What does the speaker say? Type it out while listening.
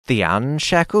The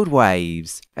Unshackled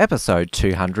Waves, episode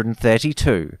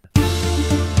 232.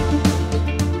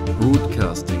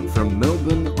 Broadcasting from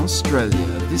Melbourne, Australia,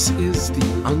 this is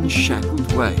The Unshackled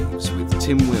Waves with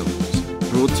Tim Wills,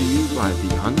 brought to you by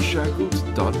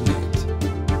theunshackled.net.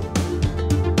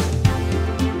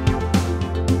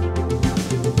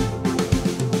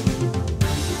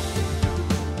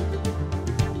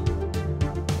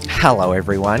 Hello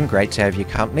everyone, great to have your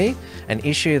company. An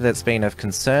issue that's been of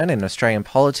concern in Australian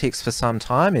politics for some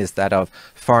time is that of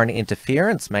foreign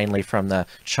interference, mainly from the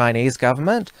Chinese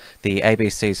government. The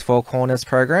ABC's Four Corners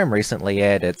program recently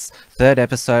aired its third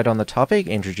episode on the topic,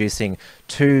 introducing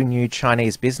two new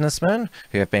Chinese businessmen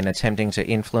who have been attempting to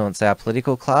influence our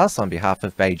political class on behalf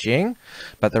of Beijing.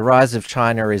 But the rise of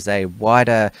China is a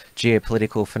wider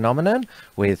geopolitical phenomenon,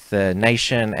 with the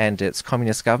nation and its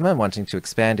communist government wanting to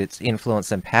expand its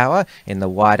influence and power in the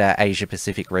wider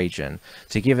Asia-Pacific region.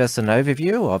 To give us an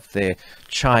overview of the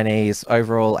Chinese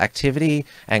overall activity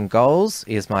and goals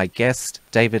is my guest,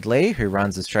 David Lee, who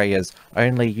runs Australia's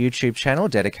only YouTube channel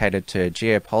dedicated to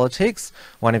geopolitics.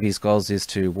 One of his goals is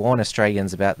to warn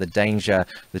Australians about the danger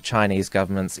the Chinese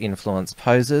government's influence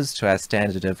poses to our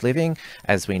standard of living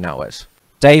as we know it.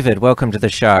 David, welcome to the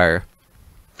show.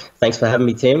 Thanks for having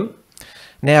me, Tim.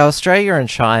 Now, Australia and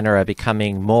China are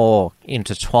becoming more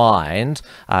intertwined,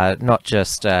 not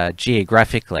just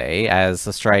geographically, as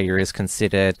Australia is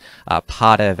considered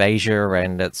part of Asia,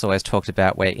 and it's always talked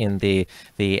about we're in the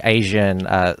Asian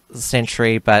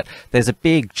century, but there's a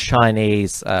big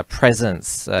Chinese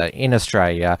presence in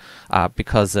Australia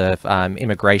because of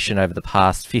immigration over the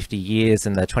past 50 years.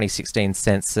 In the 2016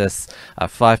 census,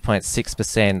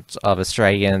 5.6% of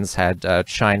Australians had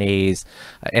Chinese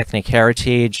ethnic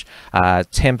heritage.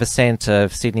 10%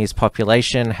 of Sydney's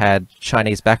population had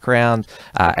Chinese background,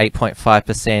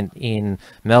 8.5% in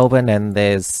Melbourne, and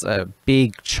there's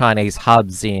big Chinese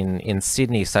hubs in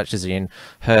Sydney, such as in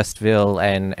Hurstville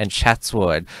and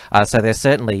Chatswood. So there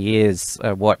certainly is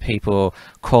what people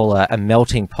call a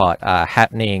melting pot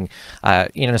happening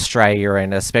in Australia,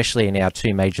 and especially in our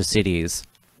two major cities.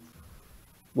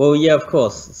 Well, yeah, of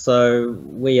course. So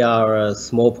we are a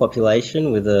small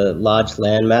population with a large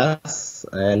landmass,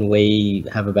 and we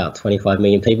have about 25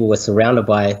 million people. We're surrounded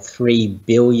by 3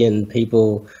 billion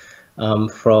people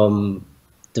from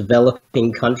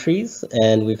developing countries,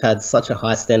 and we've had such a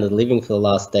high standard of living for the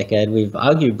last decade. We've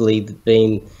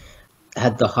arguably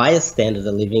had the highest standard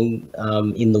of living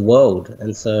in the world,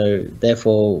 and so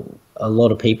therefore a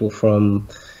lot of people from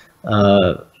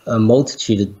a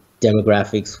multitude of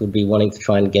demographics would be wanting to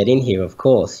try and get in here, of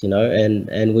course,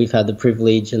 and we've had the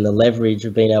privilege and the leverage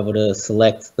of being able to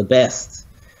select the best,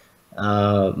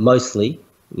 mostly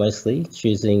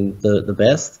choosing the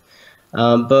best.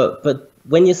 But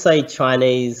when you say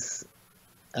Chinese,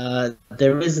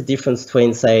 there is a difference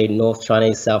between, say, North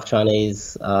Chinese, South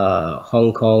Chinese,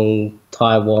 Hong Kong,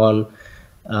 Taiwan,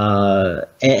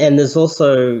 and there's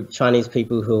also Chinese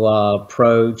people who are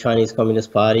pro-Chinese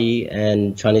Communist Party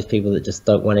and Chinese people that just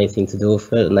don't want anything to do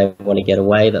with it and they want to get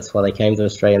away. That's why they came to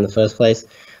Australia in the first place.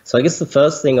 So I guess the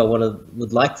first thing I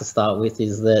would like to start with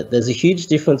is that there's a huge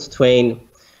difference between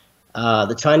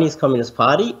the Chinese Communist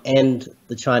Party and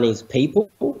the Chinese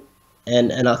people.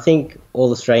 And I think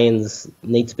all Australians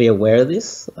need to be aware of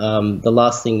this. The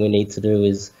last thing we need to do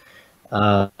is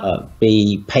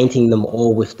be painting them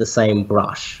all with the same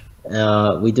brush.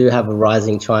 We do have a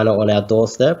rising China on our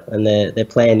doorstep, and their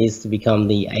plan is to become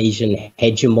the Asian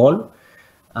hegemon,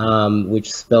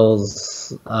 which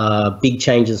spells big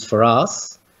changes for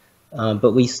us.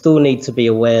 But we still need to be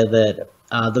aware that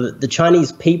the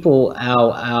Chinese people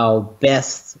are our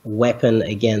best weapon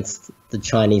against the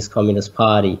Chinese Communist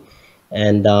Party.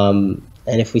 And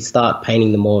if we start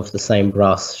painting them all with the same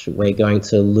brush, we're going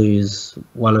to lose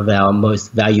one of our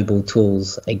most valuable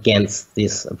tools against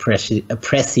this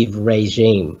oppressive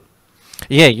regime.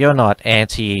 Yeah, you're not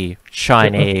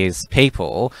anti-Chinese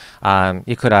people.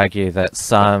 You could argue that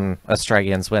some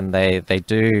Australians, when they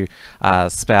do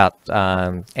spout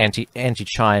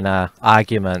anti-China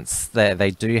arguments,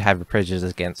 they do have a prejudice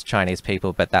against Chinese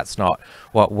people, but that's not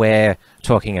what we're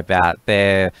talking about.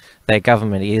 Their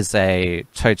government is a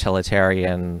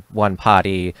totalitarian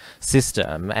one-party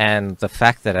system, and the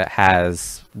fact that it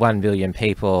has 1 billion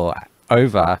people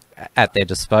over at their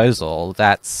disposal,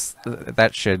 that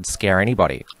should scare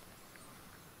anybody.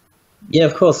 Yeah,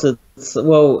 of course. Emperor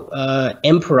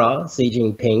Xi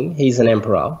Jinping, he's an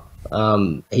emperor.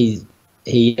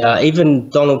 Even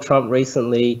Donald Trump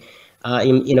recently,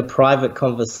 in a private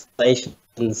conversation,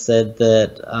 said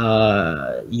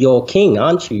that you're king,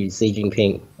 aren't you, Xi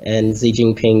Jinping? And Xi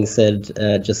Jinping said,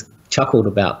 just chuckled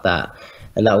about that.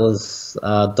 and that was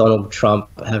Donald Trump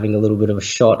having a little bit of a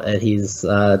shot at his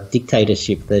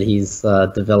dictatorship that he's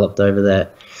developed over there.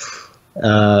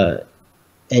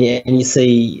 And you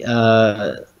see,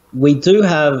 we do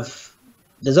have,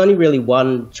 there's only really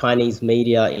one Chinese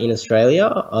media in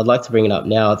Australia. I'd like to bring it up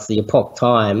now. It's the Epoch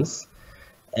Times.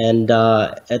 And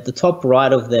at the top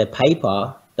right of their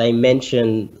paper, they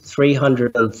mention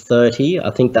 330,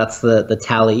 I think that's the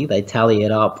tally, they tally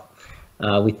it up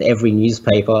with every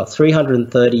newspaper,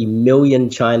 330 million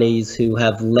Chinese who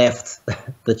have left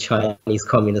the Chinese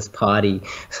Communist Party.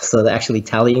 So they're actually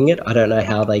tallying it. I don't know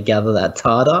how they gather that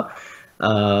data,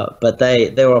 but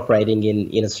they're operating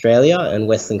in Australia and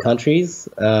Western countries,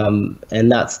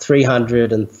 and that's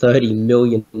 330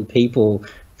 million people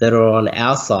that are on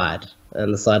our side,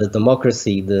 and the side of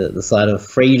democracy, the side of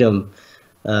freedom,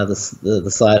 the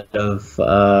side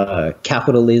of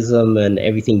capitalism and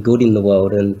everything good in the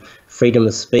world, and freedom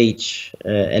of speech,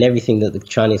 and everything that the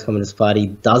Chinese Communist Party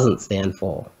doesn't stand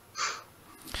for.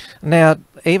 Now,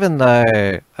 even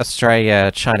though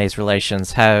Australia-Chinese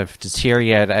relations have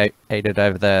deteriorated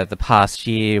over the past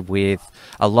year with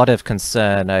a lot of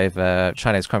concern over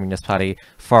Chinese Communist Party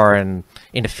foreign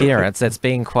interference, it's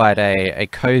been quite a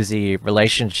cozy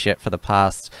relationship for the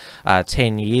past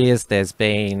 10 years. There's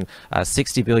been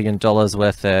 $60 billion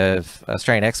worth of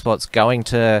Australian exports going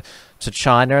to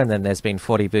China, and then there's been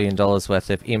 $40 billion worth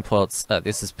of imports,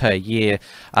 this is per year,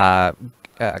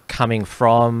 coming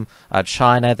from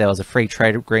China. There was a free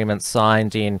trade agreement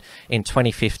signed in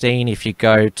 2015. If you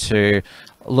go to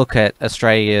look at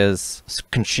Australia's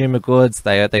consumer goods,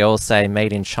 they all say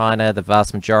made in China, the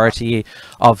vast majority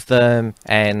of them.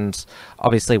 And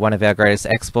obviously one of our greatest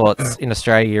exports in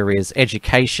Australia is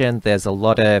education. There's a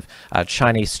lot of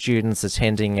Chinese students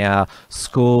attending our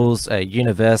schools,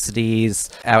 universities.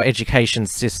 Our education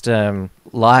system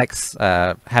likes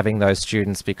having those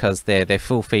students because they're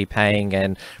full fee paying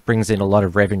and brings in a lot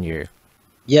of revenue.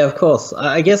 Yeah, of course.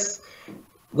 I guess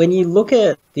when you look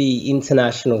at the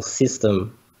international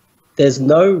system, there's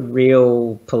no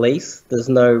real police. There's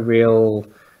no real,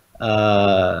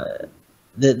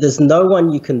 there's no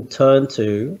one you can turn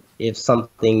to if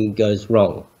something goes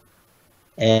wrong.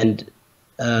 And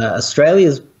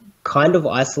Australia's kind of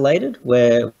isolated.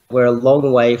 We're a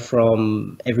long way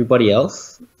from everybody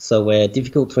else, so we're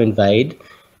difficult to invade,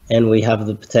 and we have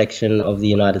the protection of the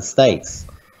United States.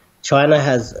 China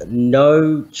has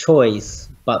no choice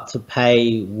but to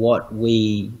pay what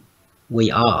we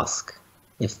ask.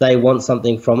 If they want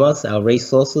something from us, our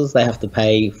resources, they have to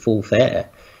pay full fare.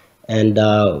 And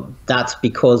that's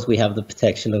because we have the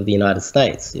protection of the United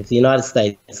States. If the United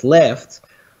States left,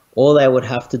 all they would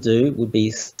have to do would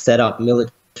be set up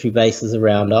military bases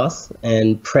around us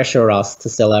and pressure us to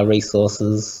sell our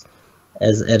resources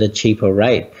at a cheaper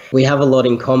rate. We have a lot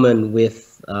in common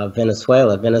with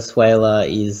Venezuela. Venezuela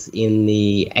is in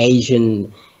the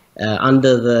Asian,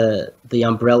 under the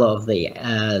umbrella of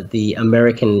the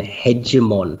American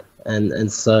hegemon,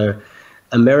 and so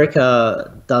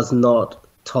America does not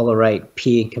tolerate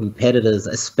peer competitors,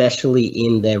 especially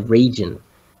in their region.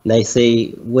 And they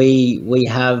see we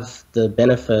have the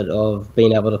benefit of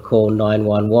being able to call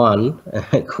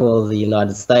 911, call the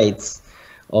United States,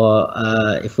 or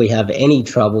if we have any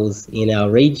troubles in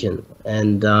our region.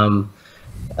 And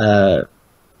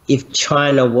if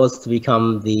China was to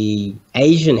become the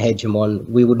Asian hegemon,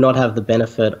 we would not have the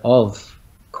benefit of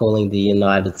calling the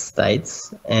United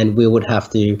States, and we would have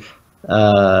to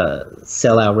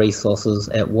sell our resources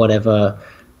at whatever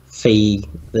fee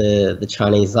the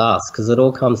Chinese ask, because it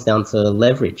all comes down to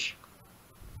leverage.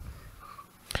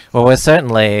 Well, we're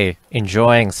certainly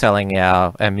enjoying selling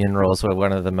our minerals. We're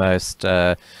one of the most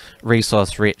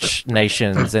resource-rich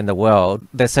nations in the world.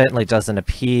 There certainly doesn't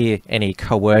appear any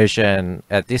coercion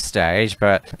at this stage,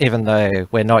 but even though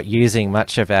we're not using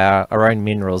much of our own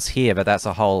minerals here, but that's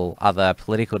a whole other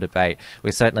political debate,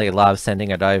 we certainly love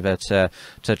sending it over to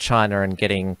China and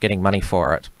getting money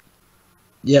for it.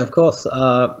 Yeah, of course.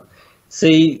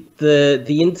 See,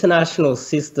 the international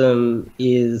system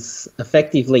is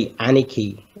effectively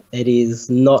anarchy. It is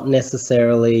not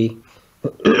necessarily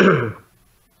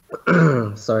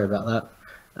sorry about that.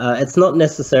 It's not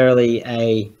necessarily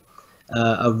a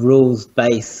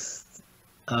rules-based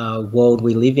world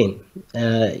we live in.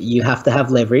 You have to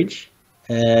have leverage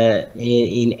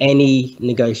in any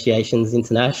negotiations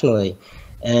internationally.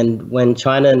 And when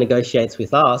China negotiates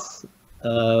with us,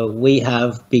 we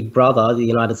have Big Brother, the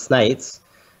United States,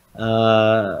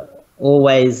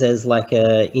 always as like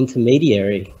a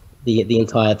intermediary the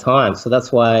entire time. So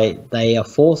that's why they are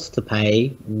forced to pay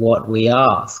what we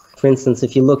ask. For instance,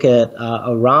 if you look at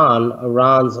Iran,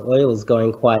 Iran's oil is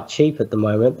going quite cheap at the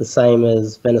moment, the same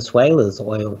as Venezuela's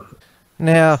oil.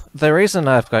 Now, the reason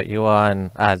I've got you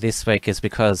on this week is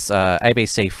because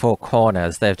ABC Four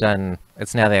Corners,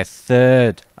 it's now their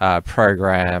third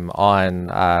program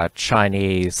on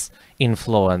Chinese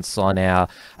influence on our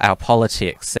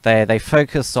politics. They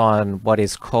focus on what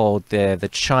is called the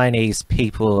Chinese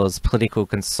People's Political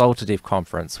Consultative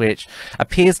Conference, which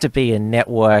appears to be a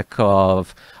network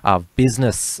of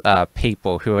business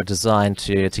people who are designed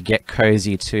to get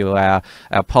cozy to our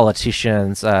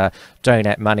politicians,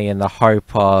 donate money in the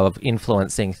hope of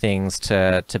influencing things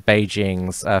to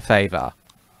Beijing's favour.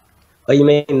 Oh, you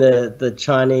mean the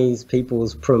Chinese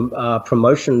People's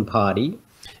Promotion Party?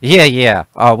 Yeah.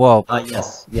 Oh, well.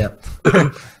 Yes, yeah.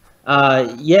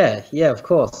 Yeah, of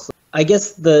course. I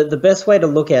guess the best way to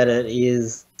look at it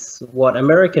is what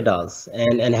America does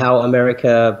and how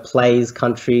America plays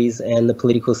countries and the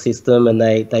political system, and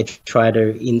they try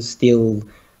to instill,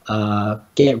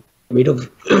 get rid of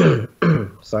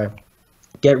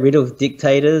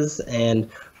dictators and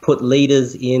put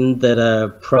leaders in that are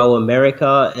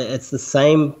pro-America. It's the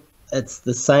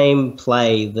same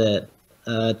play that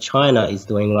China is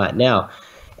doing right now.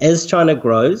 As China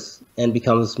grows and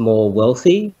becomes more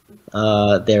wealthy,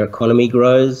 their economy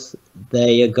grows,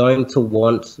 they're going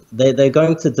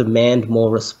to demand more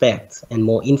respect and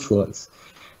more influence.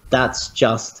 That's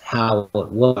just how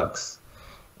it works.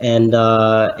 And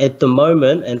at the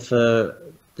moment, and for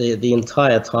the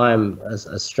entire time as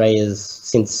Australia's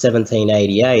since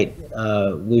 1788,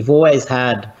 we've always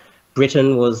had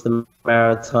Britain was the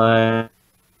maritime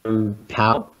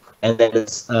power. And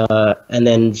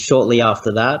then shortly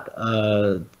after that,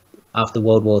 after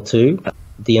World War II,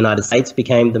 the United States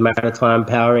became the maritime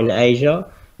power in Asia,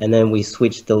 and then we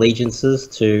switched allegiances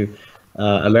to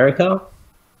America.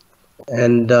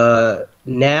 And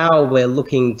now we're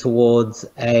looking towards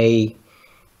a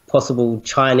possible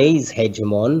Chinese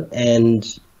hegemon,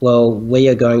 and well, we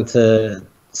are going to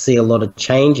see a lot of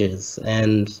changes,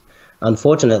 and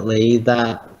unfortunately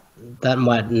that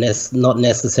might not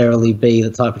necessarily be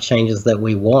the type of changes that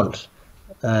we want,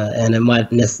 and it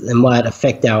might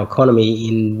affect our economy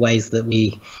in ways that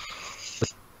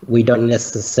we don't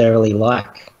necessarily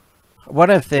like. One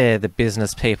of the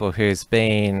business people who's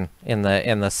been in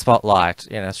the spotlight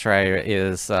in Australia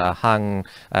is Hung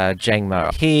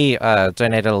Jengmo. He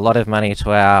donated a lot of money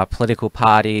to our political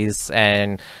parties,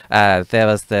 and there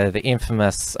was the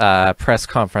infamous press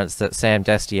conference that Sam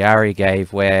Dastyari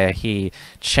gave, where he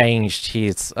changed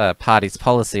his party's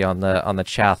policy on the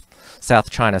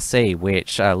South China Sea,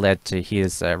 which led to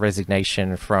his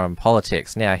resignation from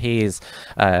politics. Now, he's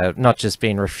not just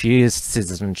been refused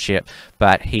citizenship,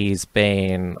 but he's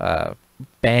been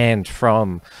banned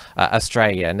from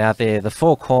Australia. Now, the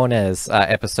Four Corners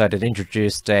episode had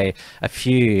introduced a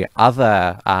few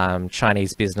other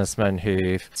Chinese businessmen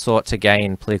who sought to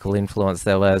gain political influence.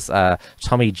 There was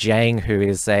Tommy Jiang, who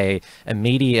is a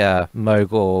media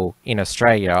mogul in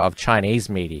Australia of Chinese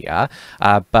media,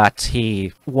 but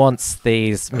he wants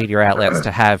these media outlets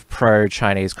to have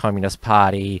pro-Chinese Communist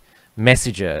Party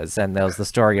messages, and there was the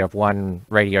story of one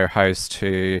radio host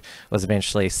who was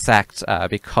eventually sacked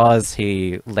because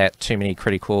he let too many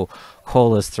critical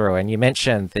callers through. And you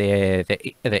mentioned the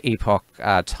Epoch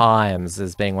Times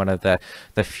as being one of the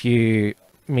few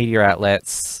media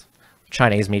outlets,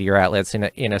 Chinese media outlets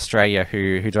in Australia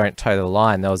who don't toe the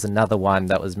line. There was another one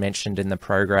that was mentioned in the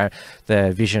program,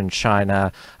 the Vision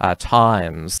China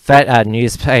Times. That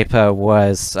newspaper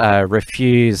was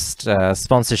refused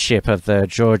sponsorship of the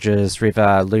Georges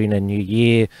River Lunar New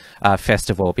Year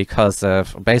festival because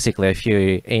of basically a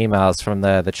few emails from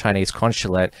the Chinese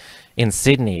consulate in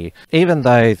Sydney. Even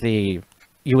though you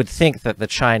would think that the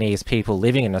Chinese people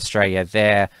living in Australia,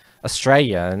 they're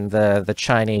Australia, and the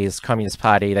Chinese Communist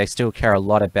Party, they still care a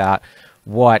lot about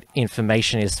what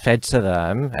information is fed to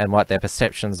them and what their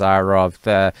perceptions are of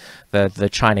the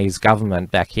Chinese government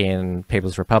back in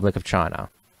People's Republic of China.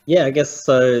 Yeah, I guess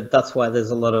so. That's why there's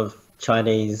a lot of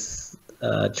Chinese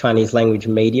language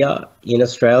media in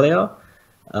Australia.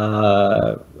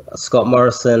 Scott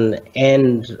Morrison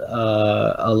and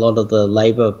a lot of the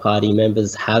Labor Party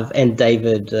members and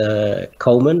David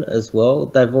Coleman as well.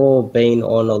 They've all been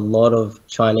on a lot of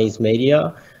Chinese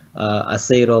media. I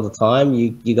see it all the time.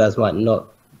 You guys might not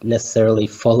necessarily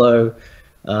follow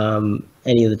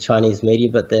any of the Chinese media,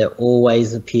 but they're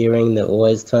always appearing. They're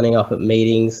always turning up at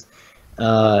meetings.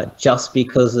 Just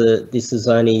because this has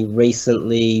only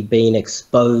recently been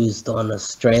exposed on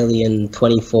Australian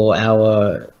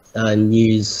 24-hour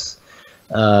news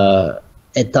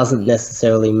it doesn't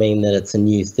necessarily mean that it's a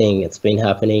new thing. It's been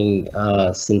happening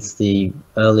since the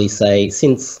early,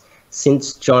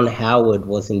 since John Howard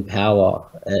was in power.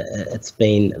 It's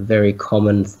been a very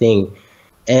common thing,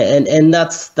 and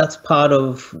that's part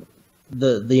of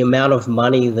the amount of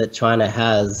money that China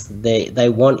has. They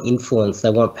want influence,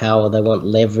 they want power, they want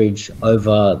leverage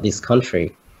over this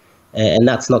country, and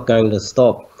that's not going to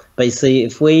stop. But you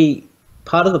see,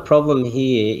 part of the problem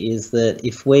here is that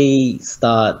if we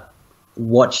start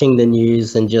watching the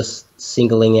news and just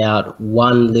singling out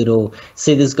one little,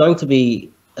 there's going to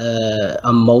be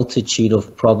a multitude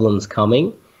of problems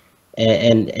coming,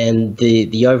 and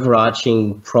the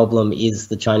overarching problem is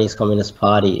the Chinese Communist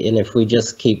Party. And if we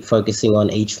just keep focusing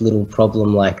on each little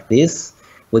problem like this,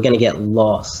 we're going to get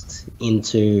lost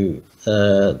into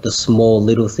the small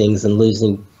little things and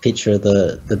losing picture of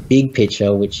the big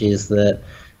picture, which is that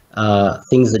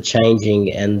things are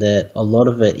changing and that a lot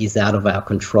of it is out of our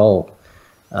control.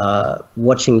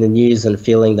 Watching the news and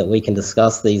feeling that we can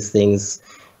discuss these things,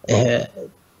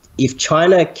 if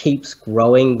China keeps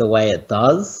growing the way it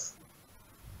does,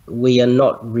 we are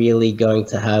not really going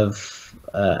to have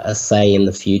a say in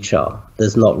the future.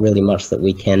 There's not really much that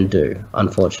we can do,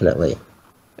 unfortunately.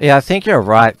 Yeah, I think you're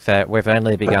right that we've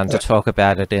only begun to talk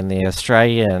about it in the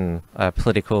Australian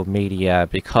political media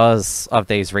because of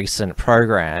these recent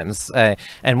programs.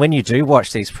 And when you do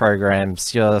watch these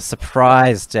programs, you're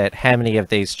surprised at how many of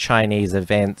these Chinese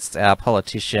events our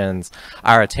politicians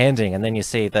are attending. And then you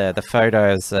see the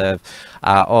photos of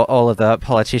all of the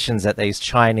politicians at these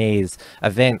Chinese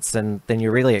events, and then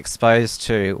you're really exposed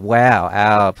to, wow,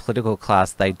 our political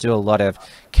class, they do a lot of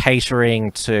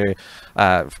catering to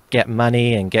get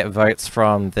money and get votes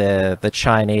from the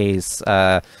Chinese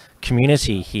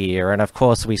community here. And of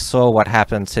course we saw what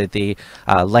happened to the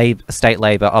state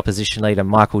Labor opposition leader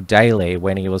Michael Daly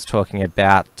when he was talking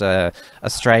about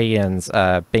Australians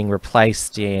being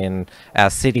replaced in our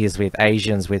cities with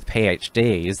Asians with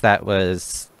PhDs. That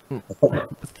was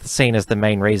seen as the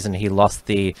main reason he lost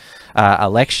the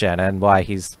election and why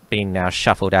he's been now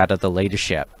shuffled out of the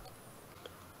leadership.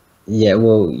 Yeah,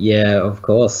 well, yeah, of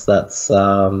course. That's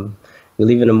we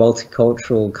live in a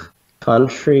multicultural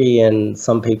country, and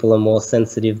some people are more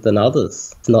sensitive than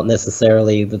others. It's not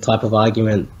necessarily the type of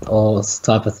argument or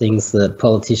type of things that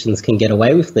politicians can get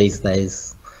away with these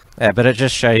days. Yeah, but it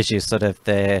just shows you sort of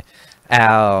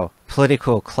our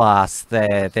political class.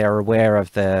 They're aware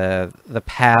of the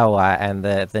power and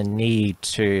the need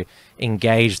to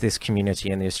engage this community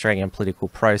in the Australian political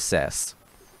process.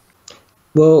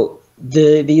 Well,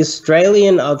 the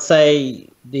Australian, I'd say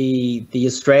the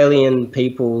Australian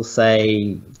people,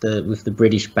 say with the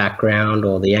British background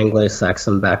or the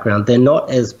Anglo-Saxon background, they're not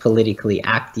as politically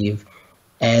active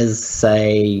as,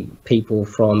 say, people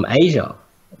from Asia.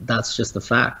 That's just a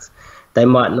fact. They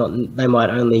might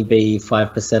only be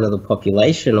 5% of the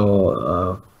population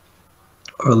or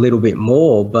a little bit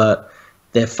more, but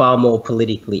they're far more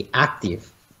politically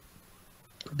active.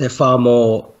 They're far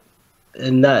more,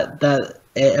 and that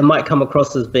it might come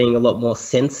across as being a lot more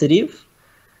sensitive,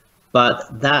 but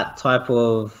that type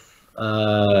of,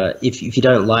 if you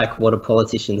don't like what a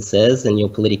politician says and you're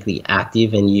politically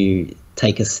active and you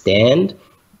take a stand,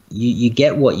 you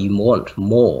get what you want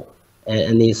more.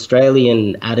 And the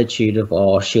Australian attitude of,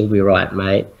 oh, she'll be right,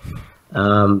 mate,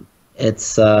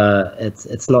 it's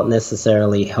not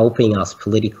necessarily helping us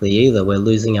politically either. We're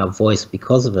losing our voice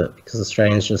because of it, because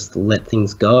Australians just let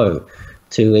things go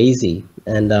too easy.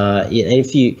 And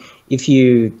if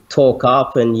you talk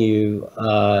up and you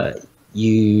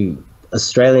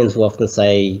Australians will often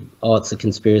say, oh, it's a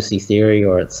conspiracy theory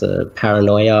or it's a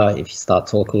paranoia. If you start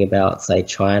talking about, say,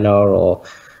 China or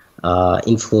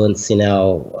influence in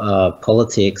our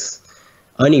politics,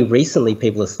 only recently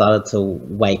people have started to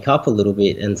wake up a little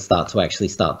bit and start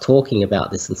talking about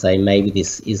this and say maybe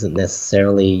this isn't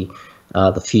necessarily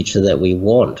the future that we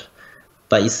want.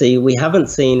 But you see, we haven't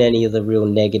seen any of the real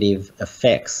negative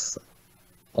effects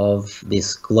of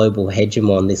this global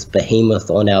hegemon, this behemoth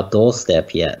on our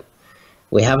doorstep yet.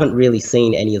 We haven't really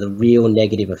seen any of the real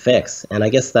negative effects. And I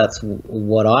guess that's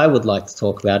what I would like to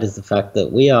talk about, is the fact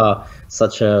that we are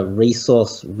such a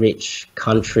resource-rich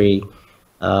country.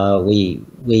 We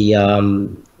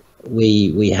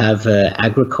have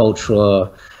agriculture.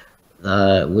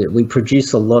 We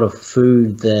produce a lot of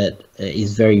food that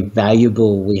is very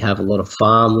valuable. We have a lot of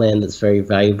farmland that's very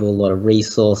valuable, a lot of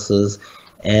resources,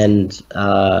 and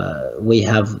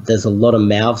there's a lot of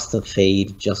mouths to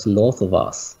feed just north of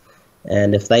us.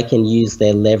 And if they can use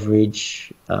their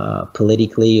leverage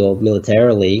politically or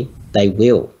militarily, they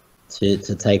will to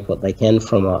take what they can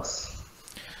from us.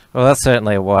 Well, that's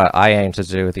certainly what I aim to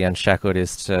do with the Unshackled,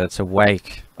 is to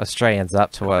wake Australians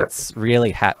up to what's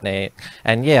really happening.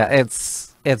 And yeah,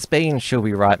 it's been, she'll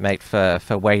be right, mate,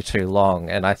 for way too long,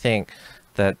 and I think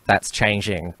that that's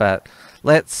changing. But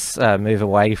let's move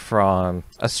away from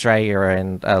Australia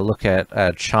and look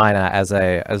at China as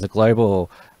a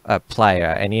global player.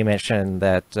 And you mentioned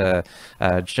that Xi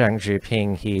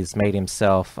Jinping, he's made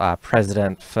himself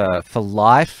president for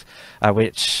life,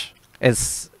 which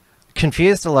is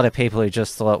confused a lot of people who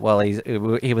just thought, well,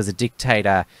 he was a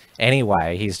dictator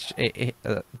anyway.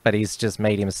 But he's just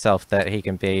made himself that he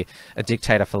can be a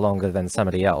dictator for longer than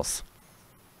somebody else.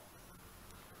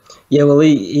 Yeah, well,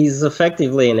 he's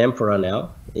effectively an emperor now.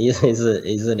 He's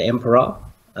an emperor.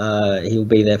 He'll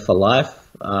be there for life.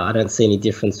 I don't see any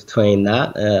difference between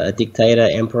that. A dictator,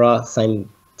 emperor, same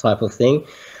type of thing.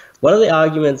 One of the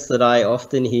arguments that I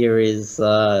often hear is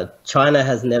China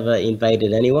has never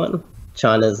invaded anyone.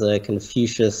 China's a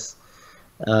Confucian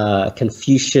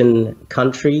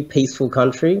country, peaceful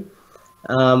country.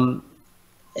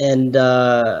 And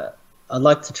I'd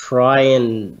like to try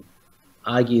and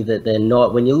argue that they're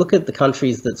not. When you look at the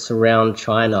countries that surround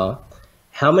China,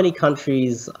 how many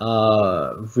countries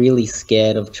are really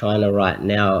scared of China right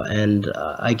now? And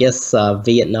I guess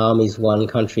Vietnam is one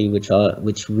country which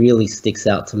really sticks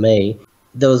out to me.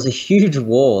 There was a huge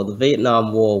war, the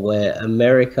Vietnam War, where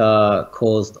America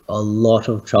caused a lot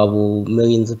of trouble.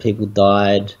 Millions of people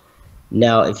died.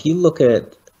 Now, if you look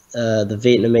at the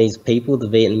Vietnamese people, the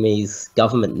Vietnamese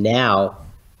government now,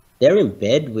 they're in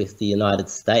bed with the United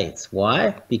States.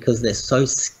 Why? Because they're so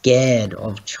scared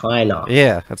of China.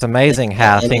 Yeah, it's amazing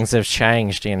how things have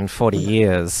changed in 40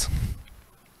 years.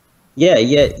 Yeah,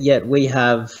 yet we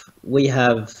have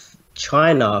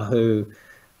China, who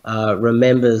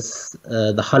remembers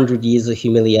the 100 years of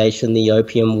humiliation, the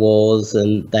Opium Wars,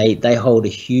 and they hold a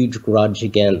huge grudge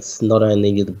against not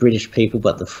only the British people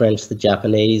but the French, the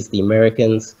Japanese, the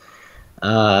Americans.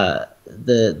 The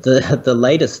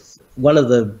latest, one of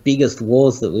the biggest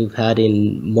wars that we've had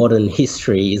in modern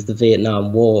history is the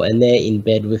Vietnam War, and they're in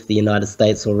bed with the United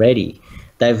States already.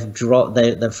 They've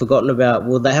forgotten about,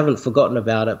 well, they haven't forgotten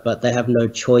about it, but they have no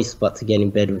choice but to get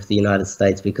in bed with the United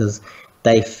States because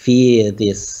they fear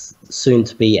this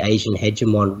soon-to-be Asian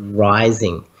hegemon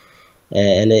rising.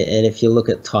 And if you look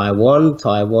at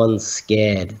Taiwan's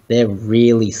scared. They're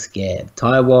really scared.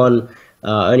 Taiwan,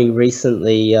 only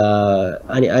recently,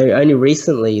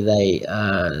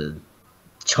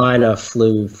 China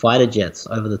flew fighter jets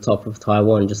over the top of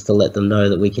Taiwan just to let them know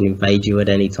that we can invade you at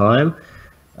any time.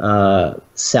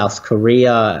 South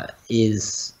Korea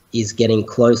is getting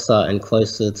closer and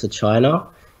closer to China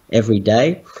every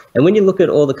day. And when you look at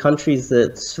all the countries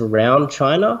that surround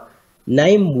China,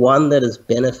 name one that has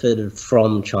benefited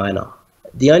from China.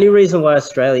 The only reason why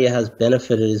Australia has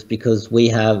benefited is because we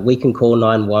can call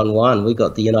 911. We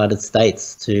got the United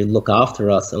States to look after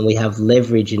us, and we have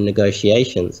leverage in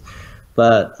negotiations.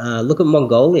 But look at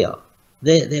Mongolia.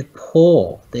 They're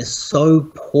poor. They're so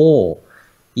poor.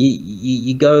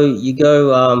 You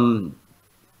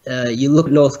look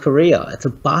at North Korea. It's a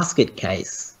basket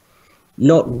case.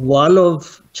 Not one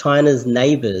of China's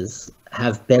neighbors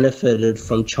have benefited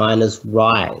from China's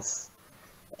rise.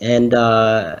 And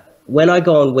when I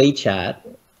go on WeChat,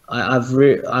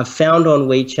 I've found on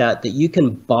WeChat that you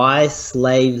can buy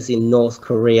slaves in North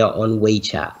Korea on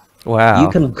WeChat. Wow.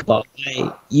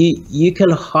 You can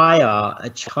hire a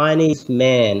Chinese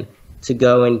man to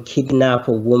go and kidnap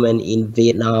a woman in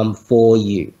Vietnam for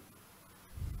you.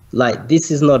 Like, this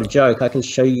is not a joke. I can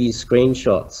show you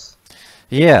screenshots.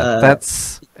 Yeah,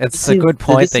 it's a good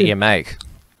point that you make.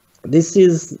 This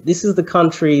is the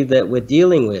country that we're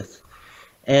dealing with.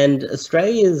 And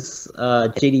Australia's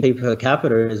GDP per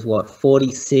capita is what,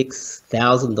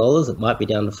 $46,000? It might be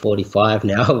down to 45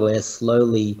 now. We're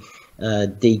slowly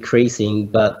decreasing,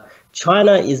 but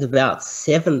China is about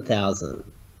 7,000.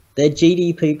 Their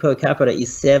GDP per capita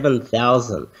is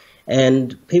 7,000.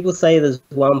 And people say there's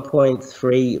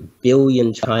 1.3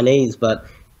 billion Chinese, but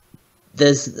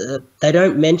they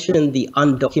don't mention the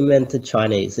undocumented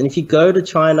Chinese. And if you go to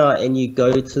China and you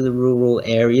go to the rural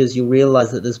areas, you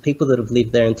realize that there's people that have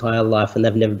lived their entire life and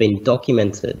they've never been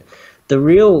documented. The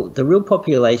real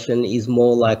population is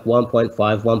more like 1.5,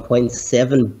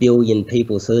 1.7 billion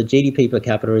people. So the GDP per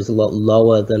capita is a lot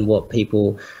lower than what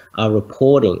people are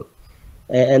reporting.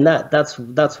 And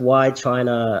that's why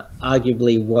China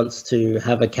arguably wants to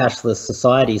have a cashless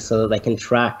society so that they can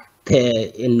track their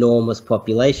enormous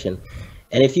population.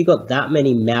 And if you've got that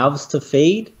many mouths to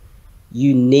feed,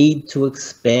 you need to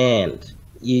expand.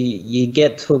 you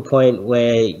get to a point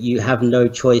where you have no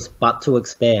choice but to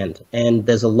expand. And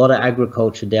there's a lot of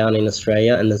agriculture down in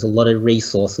Australia, and there's a lot of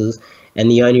resources. And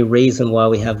the only reason why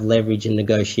we have leverage in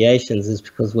negotiations is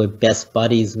because we're best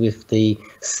buddies with the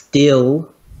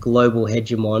still global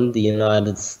hegemon, the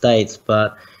United States.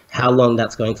 But how long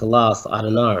that's going to last, I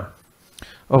don't know.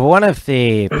 Well, one of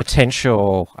the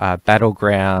potential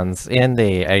battlegrounds in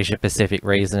the Asia-Pacific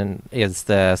region is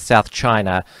the South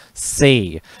China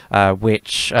Sea,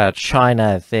 which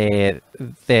China,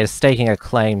 they're staking a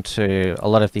claim to a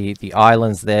lot of the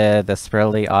islands there, the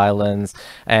Spratly Islands,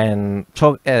 and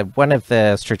one of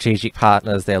the strategic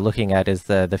partners they're looking at is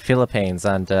the Philippines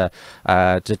under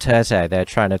Duterte. They're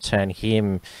trying to turn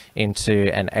him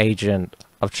into an agent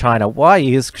of China. Why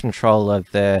is control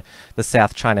of the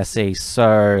South China Sea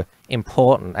so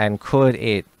important, and could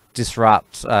it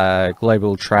disrupt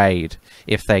global trade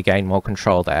if they gain more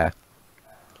control there?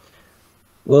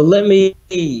 Well, let me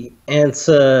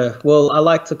answer. Well, I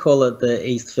like to call it the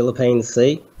East Philippine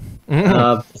Sea.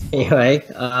 Anyway,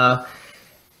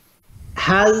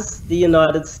 has the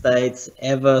United States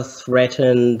ever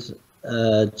threatened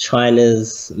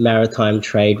China's maritime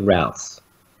trade routes?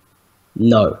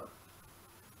 No.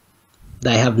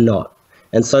 They have not.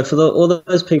 And so for all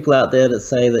those people out there that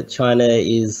say that China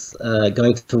is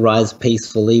going to rise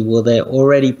peacefully, well, they're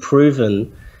already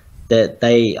proven that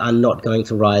they are not going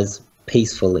to rise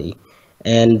peacefully.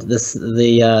 And the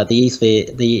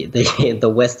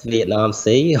West Vietnam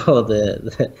Sea, or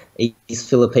the East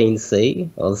Philippine Sea,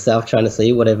 or the South China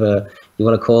Sea, whatever you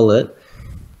want to call it,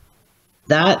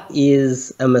 that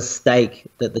is a mistake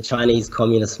that the Chinese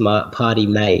Communist Party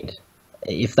made.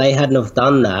 If they hadn't have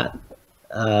done that,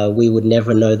 we would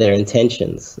never know their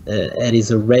intentions. It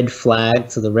is a red flag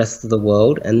to the rest of the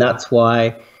world, and that's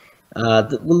why.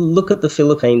 Look at the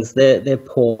Philippines. They're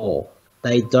poor.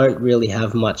 They don't really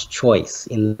have much choice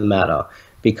in the matter,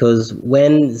 because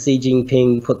when Xi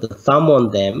Jinping put the thumb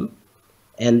on them,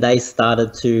 and they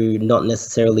started to not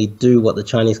necessarily do what the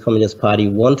Chinese Communist Party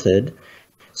wanted,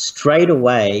 straight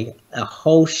away a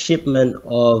whole shipment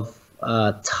of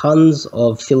tons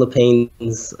of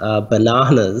Philippines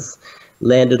bananas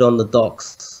landed on the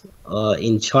docks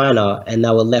in China, and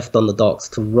they were left on the docks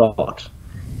to rot.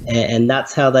 And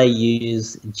that's how they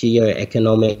use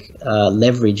geo-economic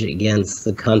leverage against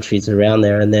the countries around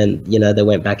there. And then, they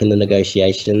went back in the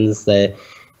negotiations. They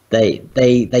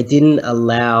didn't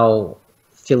allow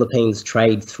Philippines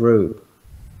trade through.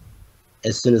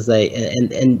 As soon as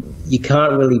and you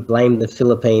can't really blame the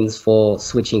Philippines for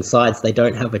switching sides. They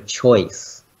don't have a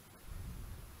choice.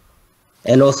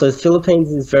 And also, the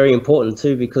Philippines is very important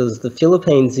too, because the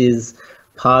Philippines is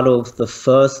part of the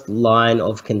first line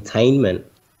of containment.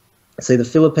 So the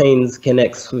Philippines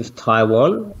connects with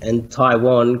Taiwan, and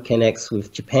Taiwan connects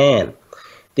with Japan.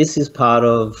 This is part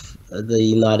of the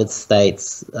United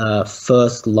States'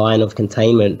 first line of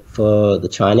containment for the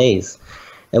Chinese.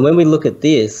 And when we look at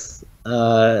this,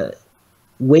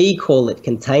 we call it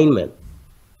containment,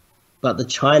 but the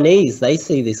Chinese, they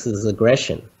see this as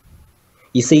aggression.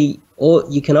 You see, or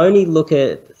you can only look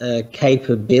at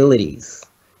capabilities.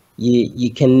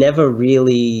 You can never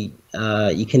really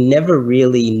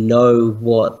know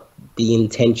what the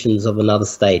intentions of another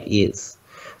state is.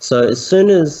 So as soon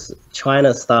as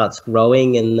China starts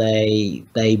growing and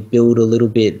they build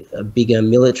a bigger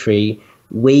military,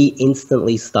 we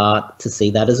instantly start to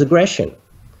see that as aggression.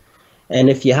 And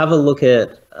if you have a look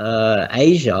at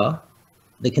Asia,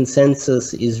 the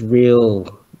consensus is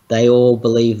real. They all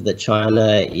believe that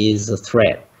China is a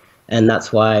threat. And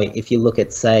that's why if you look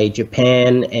at, say,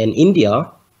 Japan and India,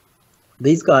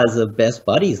 these guys are best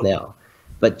buddies now.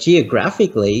 But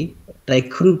geographically, they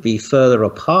couldn't be further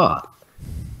apart.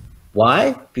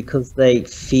 Why? Because they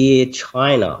fear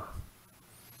China.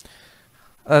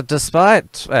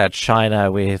 Despite China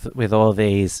with all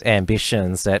these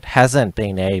ambitions, it hasn't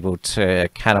been able to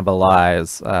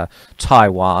cannibalize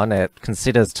Taiwan. It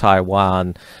considers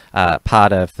Taiwan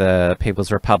part of the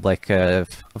People's Republic of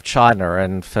China.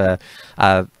 And for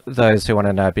those who want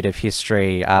to know a bit of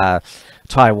history,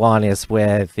 Taiwan is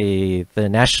where the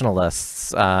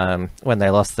nationalists, when they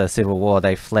lost the Civil War,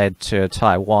 they fled to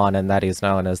Taiwan, and that is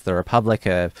known as the Republic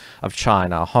of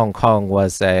China. Hong Kong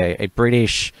was a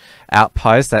British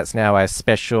outpost that's now a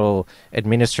special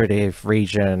administrative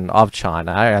region of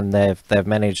China, and they've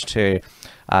managed to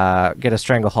get a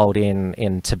stranglehold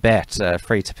in Tibet,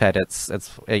 free Tibet.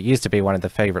 It used to be one of the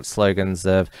favorite slogans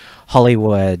of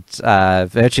Hollywood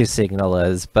virtue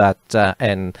signalers, but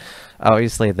and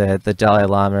obviously the Dalai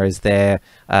Lama is there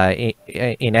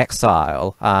in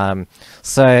exile.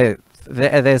 So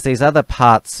there's these other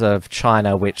parts of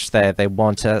China which they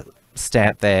want to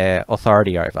stamp their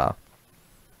authority over?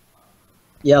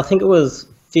 Yeah, I think it was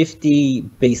 50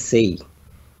 BC.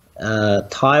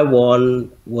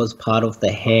 Taiwan was part of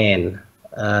the Han.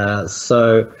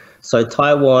 So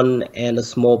Taiwan and a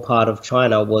small part of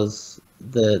China was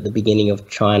the beginning of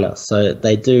China. So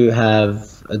they do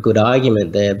have a good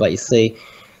argument there. But you see,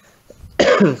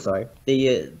 sorry,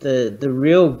 the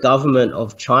real government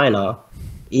of China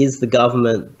is the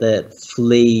government that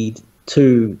fled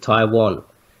to Taiwan.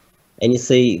 And you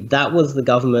see, that was the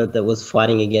government that was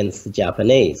fighting against the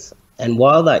Japanese. And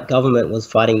while that government was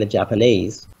fighting the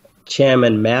Japanese,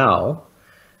 Chairman Mao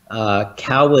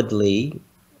cowardly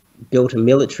built a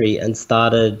military and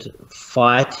started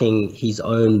fighting his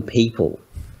own people.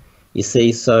 You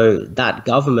see, so that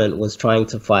government was trying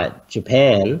to fight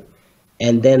Japan,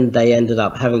 and then they ended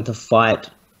up having to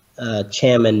fight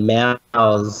Chairman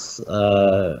Mao's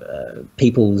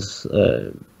People's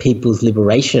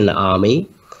Liberation Army.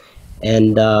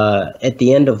 And at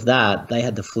the end of that, they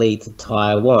had to flee to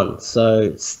Taiwan.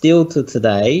 So still to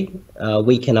today,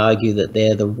 we can argue that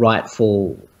they're the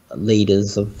rightful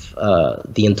leaders of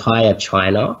the entire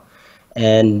China.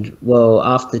 And well,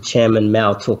 after Chairman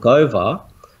Mao took over,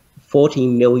 40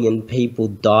 million people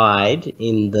died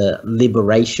in the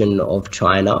liberation of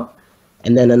China.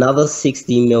 And then another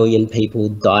 60 million people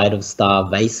died of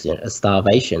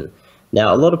starvation.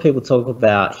 Now, a lot of people talk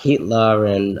about Hitler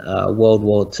and World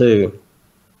War II,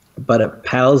 but it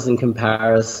pales in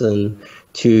comparison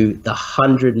to the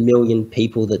 100 million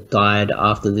people that died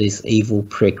after this evil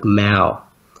prick Mao.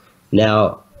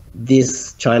 Now,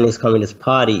 this Chinese Communist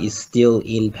Party is still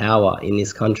in power in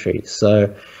this country.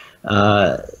 So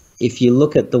if you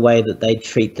look at the way that they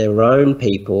treat their own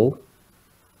people,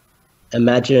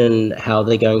 imagine how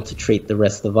they're going to treat the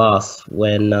rest of us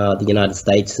when the United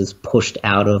States is pushed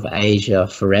out of Asia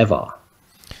forever.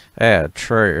 Yeah,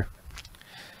 true.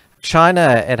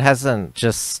 China, it hasn't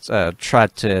just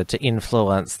tried to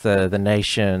influence the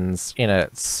nations in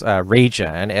its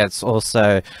region. It's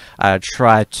also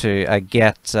tried to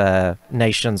get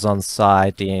nations on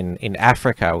side in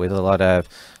Africa with a lot of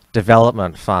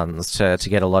development funds to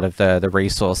get a lot of the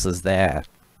resources there.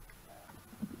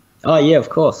 Oh yeah, of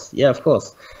course. Yeah, of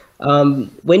course.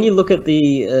 When you look at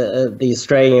the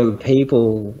Australian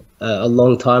people a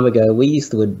long time ago, we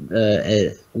used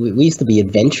to be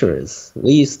adventurers.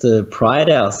 We used to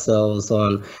pride ourselves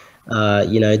on,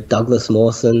 Douglas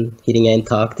Mawson hitting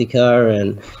Antarctica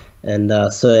and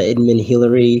Sir Edmund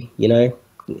Hillary,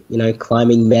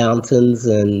 climbing mountains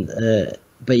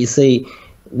but you see,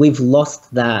 we've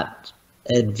lost that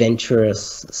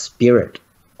adventurous spirit.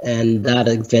 And that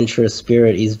adventurous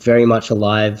spirit is very much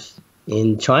alive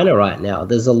in China right now.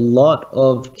 There's a lot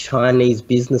of Chinese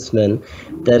businessmen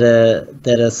that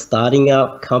are starting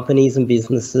up companies and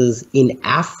businesses in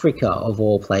Africa, of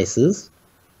all places,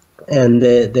 and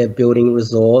they're building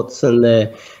resorts and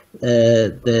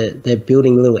they're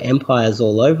building little empires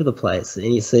all over the place.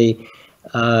 And you see,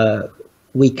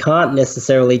 we can't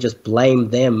necessarily just blame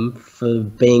them for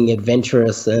being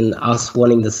adventurous and us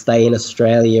wanting to stay in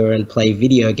Australia and play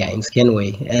video games, can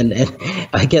we? And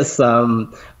I guess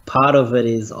part of it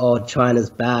is, China's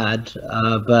bad.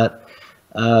 But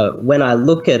when I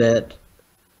look at it,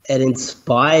 it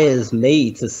inspires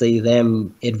me to see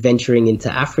them adventuring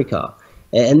into Africa.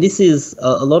 And this is,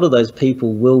 a lot of those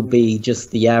people will be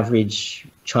just the average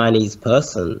Chinese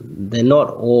person. They're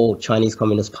not all Chinese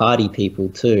Communist Party people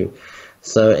too.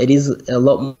 So it is a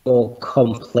lot more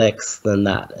complex than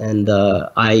that. And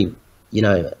a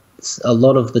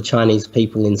lot of the Chinese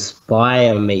people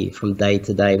inspire me from day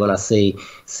to day when I see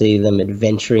them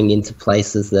adventuring into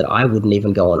places that I wouldn't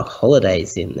even go on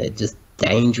holidays in. They're just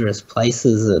dangerous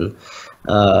places. And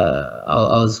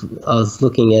I was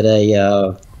looking at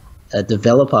a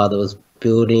developer that was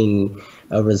building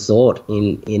a resort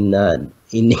in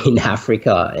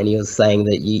Africa, and he was saying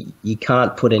that you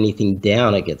can't put anything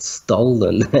down; it gets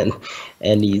stolen,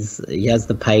 and he has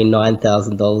to pay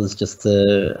 $9,000 just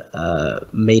to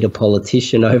meet a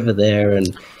politician over there,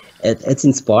 and it's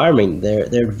inspiring.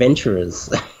 They're adventurers.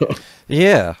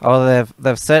 Yeah,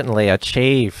 they've certainly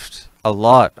achieved a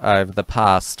lot over the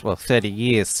past 30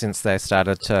 years since they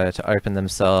started to open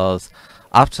themselves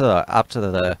up to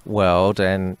the world.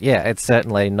 And yeah, it's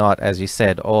certainly not, as you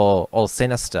said, all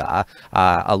sinister.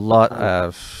 A lot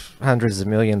of hundreds of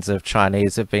millions of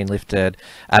Chinese have been lifted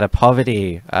out of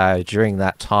poverty during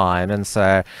that time, and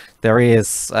so there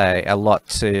is a lot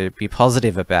to be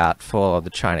positive about for the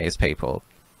Chinese people.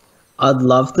 I'd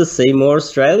love to see more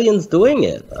Australians doing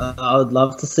it. I would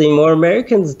love to see more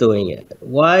Americans doing it.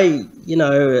 Why,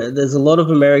 there's a lot of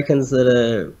Americans that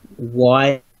are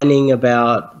whining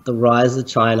about the rise of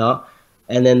China,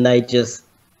 and then they just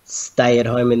stay at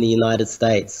home in the United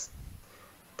States.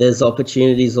 There's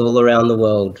opportunities all around the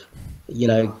world. You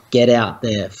know, get out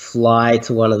there, fly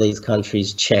to one of these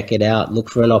countries, check it out, look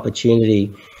for an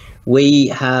opportunity. We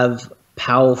have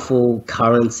powerful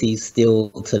currency still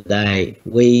today.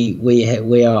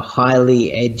 We are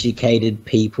highly educated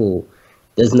people.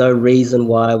 There's no reason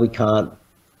why we can't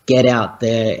get out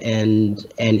there and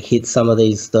hit some of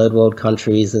these third world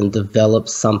countries and develop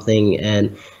something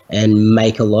and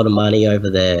make a lot of money over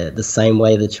there, the same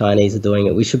way the Chinese are doing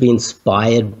it. We should be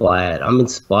inspired by it. I'm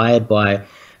inspired by,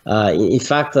 in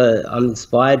fact, I'm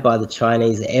inspired by the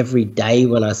Chinese every day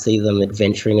when I see them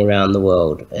adventuring around the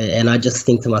world. And I just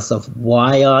think to myself,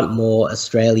 why aren't more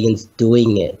Australians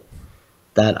doing it?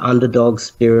 That underdog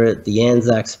spirit, the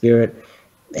Anzac spirit,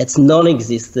 it's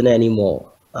non-existent anymore.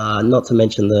 Not to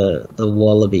mention the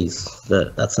wallabies.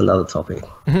 That's another topic.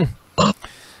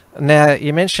 Now,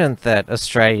 you mentioned that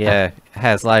Australia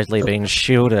has largely been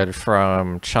shielded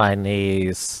from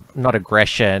Chinese, not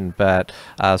aggression, but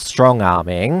strong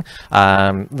arming.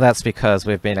 That's because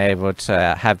we've been able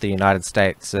to have the United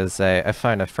States as a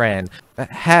phone a friend.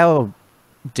 How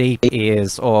deep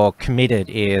is or committed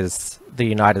is the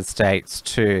United States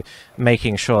to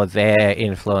making sure their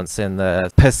influence in the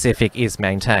Pacific is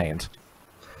maintained?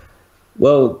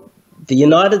 Well, the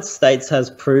United States has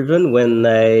proven when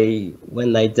they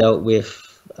dealt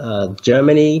with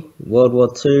Germany, World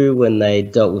War II, when they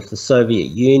dealt with the Soviet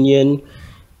Union,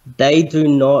 they do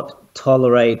not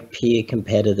tolerate peer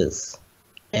competitors.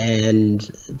 And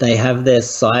they have their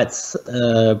sights.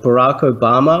 Barack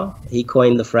Obama, he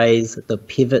coined the phrase, the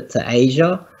pivot to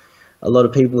Asia. A lot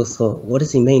of people thought, what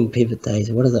does he mean, pivot to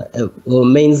Asia? What is that? Well,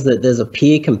 it means that there's a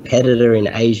peer competitor in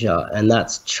Asia, and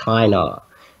that's China.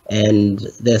 And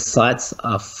their sights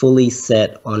are fully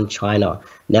set on China.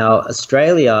 Now,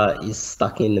 Australia is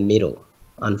stuck in the middle.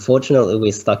 Unfortunately,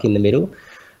 we're stuck in the middle.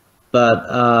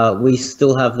 But we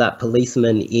still have that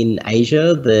policeman in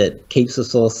Asia that keeps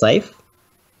us all safe.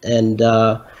 And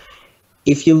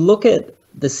if you look at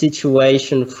the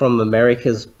situation from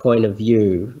America's point of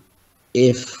view,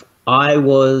 if I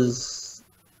was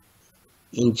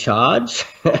in charge,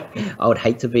 I would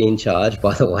hate to be in charge,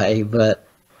 by the way, but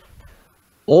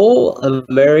all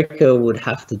America would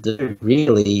have to do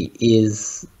really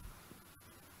is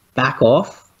back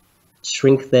off,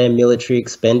 shrink their military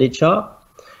expenditure,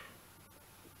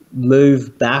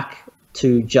 move back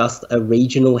to just a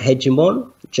regional hegemon,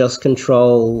 just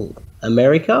control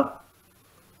America,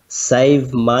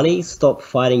 save money, stop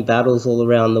fighting battles all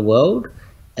around the world,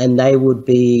 and they would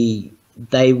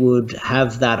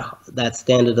have that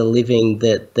standard of living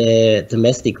that they're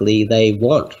domestically they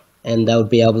want, and they would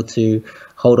be able to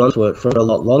hold on to it for a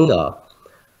lot longer.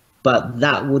 But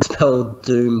that would spell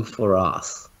doom for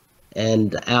us,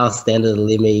 and our standard of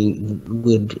living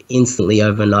would instantly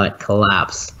overnight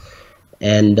collapse.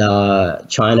 And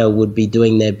China would be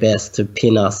doing their best to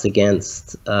pin us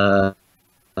against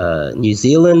New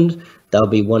Zealand. They'll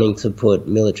be wanting to put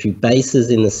military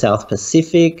bases in the South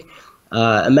Pacific.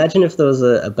 Imagine if there was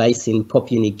a base in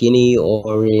Papua New Guinea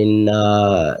or in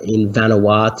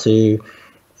Vanuatu.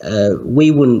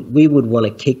 We would want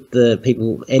to kick the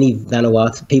people, any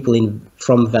Vanuatu people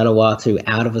from Vanuatu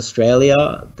out of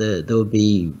Australia.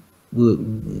 We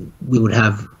would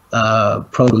have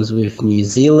problems with New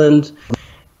Zealand.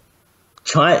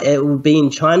 It would be in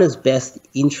China's best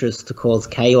interest to cause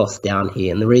chaos down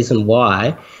here. And the reason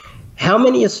why, how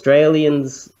many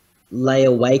Australians lay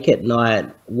awake at night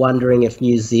wondering if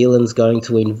New Zealand's going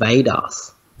to invade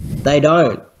us? They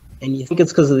don't. And you think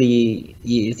it's because of the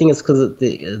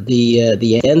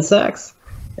Anzacs?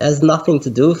 It has nothing to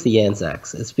do with the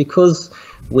Anzacs. It's because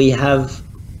we have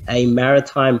a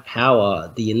maritime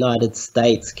power, the United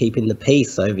States, keeping the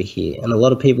peace over here. And a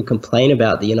lot of people complain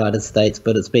about the United States,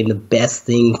 but it's been the best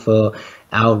thing for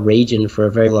our region for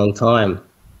a very long time.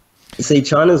 You see,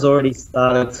 China's already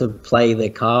starting to play their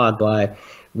card by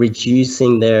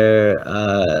reducing their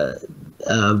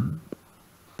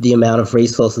the amount of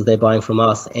resources they're buying from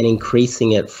us and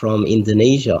increasing it from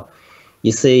Indonesia.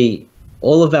 You see,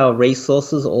 all of our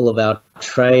resources, all of our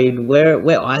trade,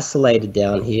 we're isolated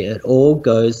down here. It all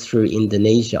goes through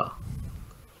Indonesia.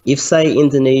 If, say,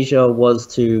 Indonesia was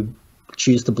to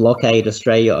choose to blockade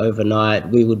Australia overnight,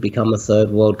 we would become a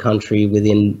third world country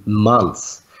within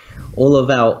months. All of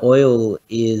our oil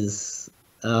is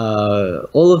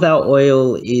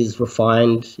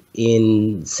refined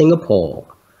in Singapore.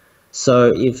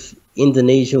 So if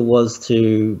Indonesia was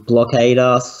to blockade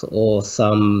us, or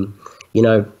some,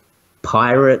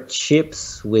 pirate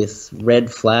ships with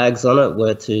red flags on it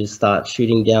were to start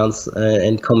shooting down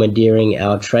and commandeering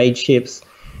our trade ships,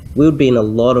 we would be in a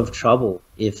lot of trouble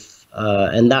if,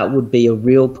 and that would be a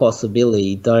real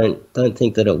possibility. Don't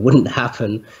think that it wouldn't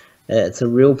happen. It's a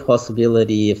real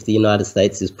possibility if the United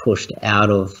States is pushed out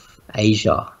of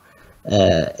Asia,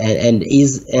 and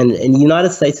the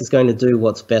United States is going to do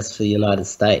what's best for the United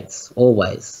States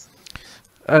always.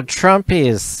 Trump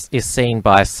is seen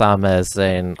by some as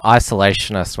an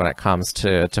isolationist when it comes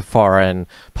to foreign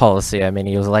policy. I mean,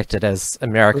 he was elected as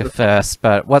America first,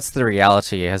 but what's the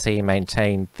reality? Has he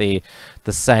maintained the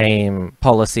same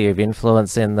policy of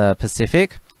influence in the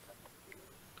Pacific?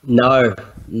 No.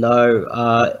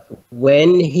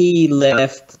 When he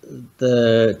left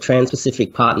the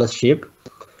Trans-Pacific Partnership,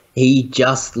 he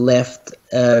just left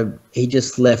a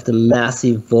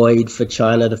massive void for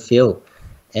China to fill.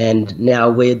 And now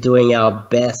we're doing our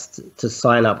best to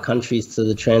sign up countries to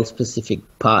the Trans-Pacific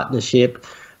Partnership.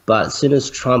 But as soon as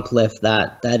Trump left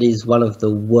that is one of the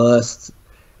worst.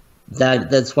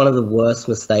 That's one of the worst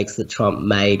mistakes that Trump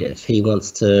made if he wants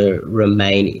to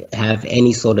have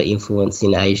any sort of influence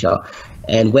in Asia.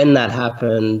 And when that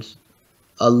happened,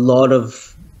 a lot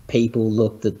of people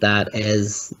looked at that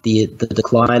as the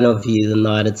decline of the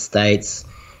United States,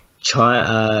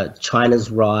 China's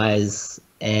rise,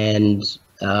 and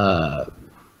a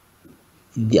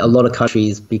lot of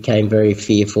countries became very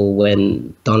fearful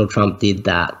when Donald Trump did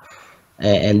that.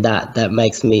 And that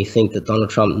makes me think that Donald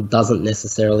Trump doesn't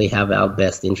necessarily have our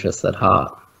best interests at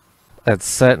heart. That's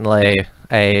certainly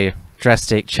a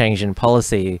drastic change in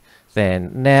policy then.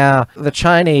 Now, the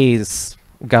Chinese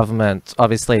government,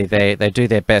 obviously they do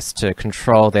their best to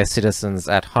control their citizens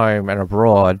at home and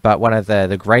abroad, but one of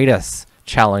the greatest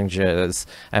challenges,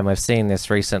 and we've seen this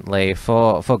recently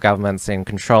for governments in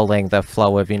controlling the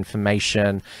flow of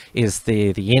information, is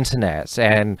the internet.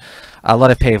 And a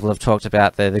lot of people have talked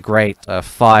about the great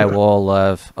firewall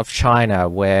of China,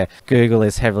 where Google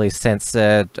is heavily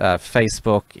censored,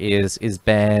 Facebook is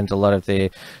banned, a lot of the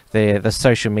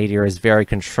social media is very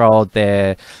controlled.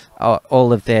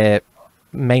 All of their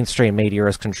mainstream media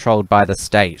is controlled by the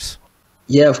state.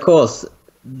 Yeah, of course.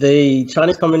 The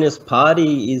Chinese Communist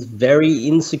Party is very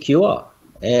insecure,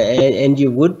 and you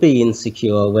would be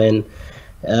insecure when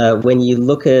you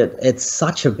look at it's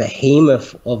such a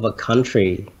behemoth of a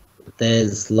country.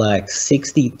 There's like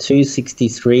 62,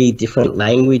 63 different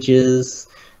languages.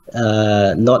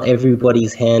 Not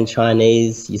everybody's Han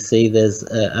Chinese. You see, there's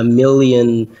a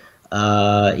million.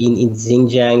 In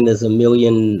Xinjiang, there's 1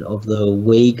 million of the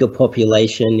Uyghur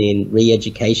population in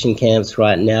re-education camps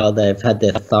right now. They've had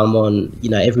their thumb on,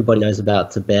 everybody knows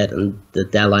about Tibet and the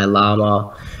Dalai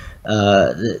Lama.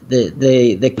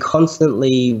 They're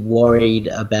constantly worried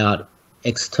about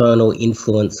external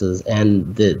influences,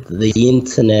 and the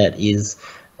internet is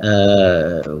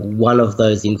one of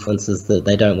those influences that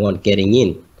they don't want getting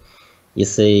in. You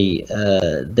see,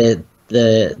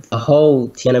 the whole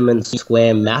Tiananmen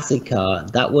Square massacre,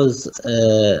 that was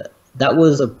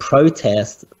a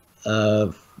protest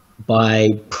by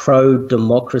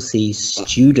pro-democracy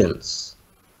students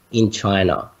in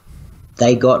China.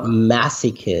 They got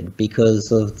massacred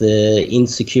because of the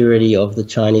insecurity of the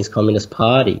Chinese Communist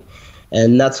Party.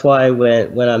 And that's why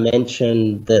when I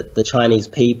mentioned that the Chinese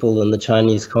people and the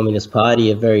Chinese Communist Party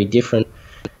are very different,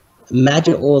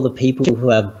 imagine all the people who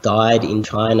have died in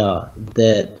China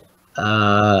that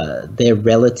their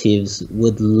relatives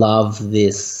would love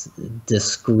this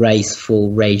disgraceful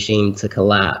regime to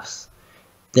collapse.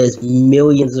 There's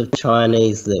millions of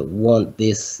Chinese that want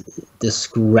this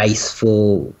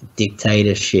disgraceful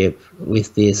dictatorship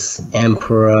with this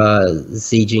Emperor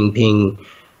Xi Jinping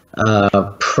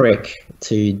prick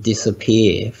to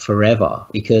disappear forever,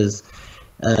 because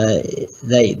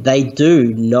they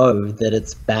do know that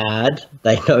it's bad.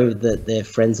 They know that their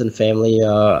friends and family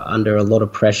are under a lot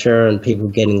of pressure, and people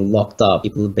getting locked up,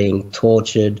 people are being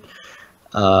tortured.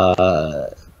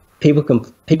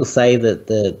 People say that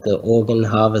the organ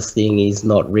harvesting is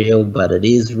not real, but it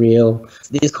is real.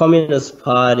 This Communist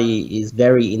Party is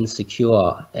very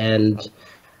insecure, and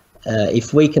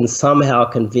if we can somehow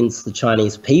convince the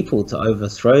Chinese people to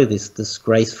overthrow this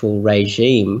disgraceful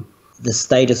regime, the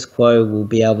status quo will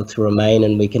be able to remain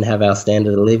and we can have our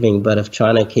standard of living. But if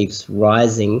China keeps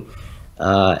rising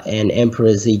and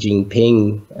Emperor Xi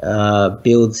Jinping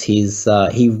builds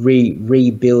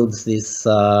rebuilds this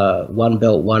One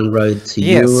Belt, One Road to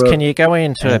Europe. Yes, can you go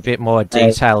into a bit more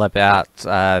detail about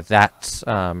that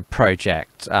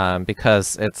project?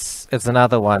 Because it's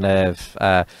another one of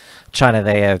China.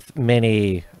 They have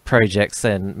many projects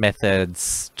and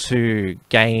methods to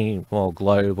gain more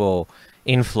global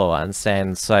influence,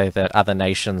 and so that other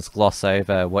nations gloss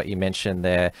over what you mentioned,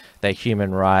 their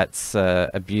human rights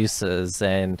abuses,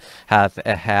 and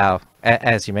how,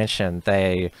 as you mentioned,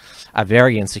 they are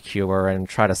very insecure and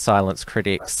try to silence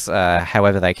critics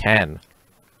however they can.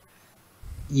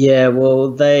 Yeah, well,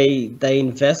 they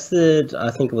invested,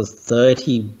 I think it was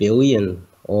 30 billion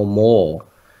or more,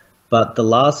 but the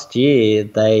last year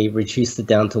they reduced it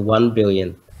down to 1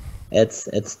 billion.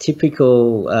 It's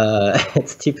typical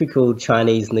it's typical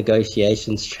Chinese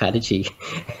negotiation strategy.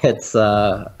 It's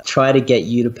try to get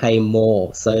you to pay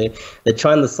more. So they're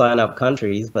trying to sign up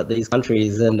countries, but these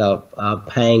countries end up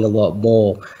paying a lot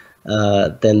more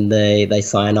than they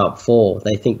sign up for.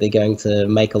 They think they're going to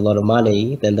make a lot of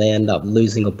money, then they end up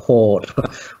losing a port,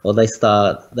 or they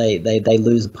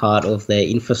lose part of their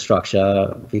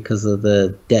infrastructure because of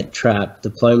the debt trap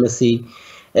diplomacy.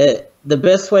 The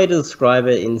best way to describe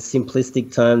it in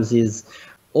simplistic terms is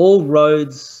all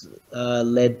roads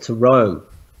led to Rome.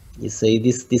 You see,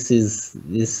 this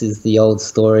is the old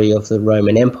story of the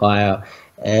Roman Empire,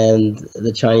 and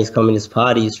the Chinese Communist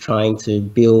Party is trying to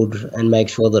build and make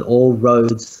sure that all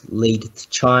roads lead to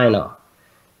China.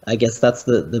 I guess that's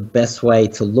the best way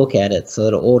to look at it, so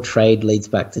that all trade leads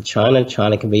back to China.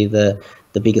 China can be the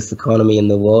biggest economy in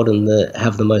the world and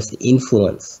have the most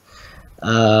influence.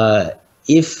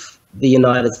 If the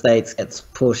United States gets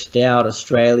pushed out,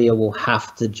 Australia will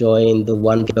have to join the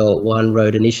One Belt, One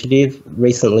Road initiative.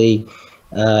 Recently,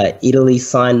 Italy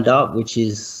signed up, which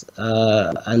is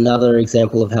another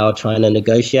example of how China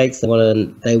negotiates.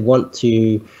 They want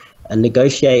to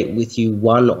negotiate with you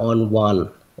one-on-one.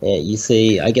 You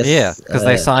see, I guess... Yeah, because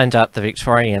they signed up the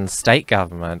Victorian state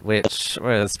government, which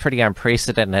was pretty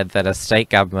unprecedented that a state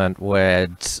government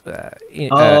would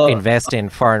invest in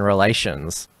foreign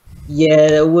relations.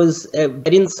 Yeah, they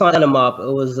didn't sign them up.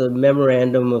 It was a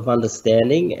memorandum of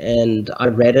understanding, and I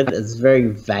read it. It's very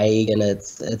vague, and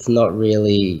it's not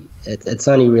really. It's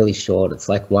only really short. It's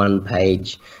like one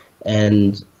page,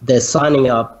 and they're signing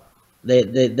up.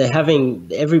 They're having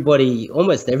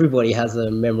almost everybody has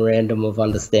a memorandum of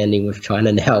understanding with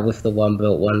China now with the One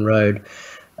Belt, One Road.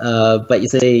 But you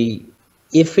see,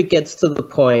 if it gets to the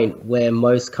point where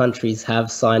most countries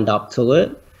have signed up to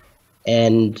it,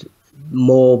 and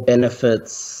more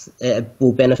benefits, it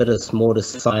will benefit us more to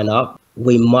sign up,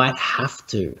 we might have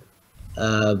to.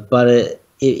 But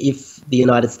if the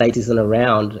United States isn't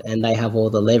around and they have all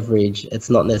the leverage, it's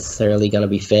not necessarily going to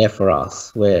be fair for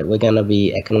us. We're going to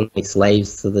be economic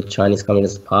slaves to the Chinese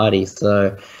Communist Party.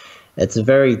 So it's a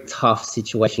very tough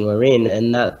situation we're in,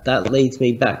 and that leads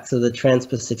me back to the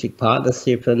Trans-Pacific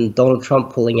Partnership and Donald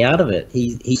Trump pulling out of it.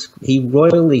 He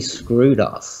royally screwed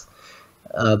us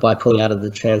by pulling out of the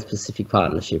Trans-Pacific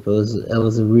Partnership. It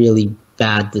was a really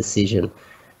bad decision,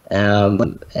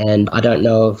 and I don't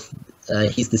know if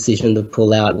his decision to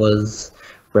pull out was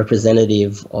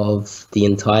representative of the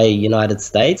entire United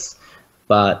States,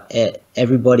 but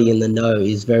everybody in the know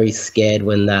is very scared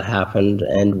when that happened,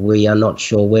 and we are not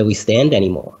sure where we stand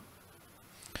anymore.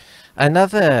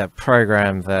 Another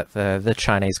program that the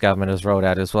Chinese government has rolled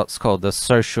out is what's called the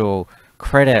Social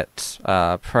Credit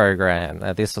program.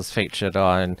 This was featured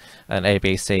on an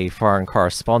ABC Foreign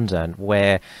Correspondent,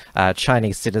 where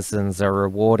Chinese citizens are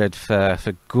rewarded for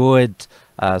good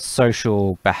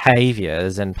social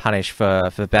behaviors and punished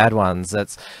for bad ones.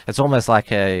 It's almost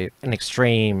like an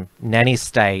extreme nanny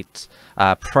state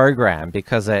program,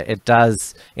 because it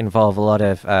does involve a lot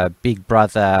of big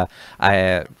brother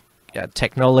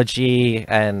technology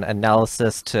and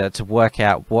analysis to work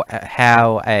out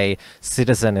how a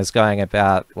citizen is going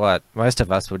about what most of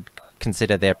us would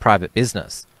consider their private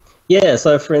business. Yeah,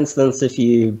 so for instance, if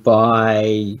you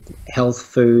buy health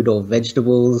food or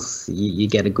vegetables, you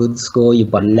get a good score. You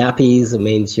buy nappies, it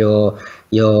means you're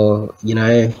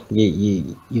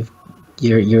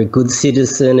a good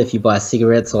citizen. If you buy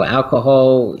cigarettes or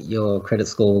alcohol, your credit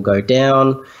score will go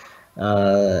down.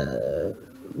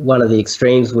 One of the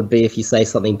extremes would be if you say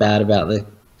something bad about the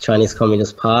Chinese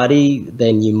Communist Party,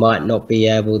 then you might not be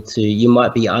able to, you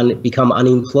might become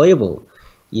unemployable.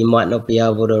 You might not be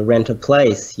able to rent a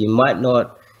place. You might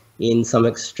not, in some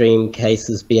extreme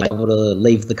cases, be able to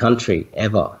leave the country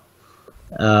ever.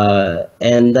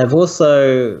 And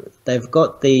they've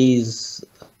got these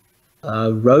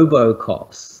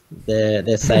robo-cops.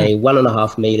 They're say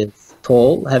 1.5 meters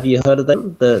tall. Have you heard of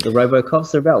them? The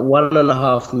robo-cops are about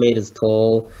 1.5 meters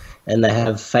tall, and they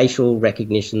have facial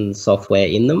recognition software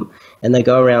in them, and they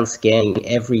go around scanning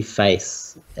every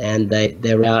face, and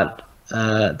they're out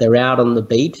on the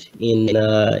beat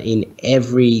in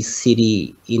every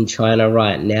city in China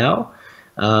right now,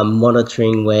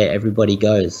 monitoring where everybody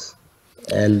goes.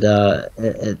 And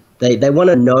They want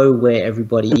to know where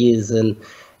everybody is, and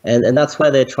that's why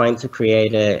they're trying to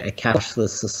create a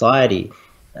cashless society.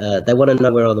 They want to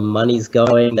know where all the money's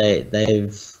going.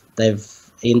 They've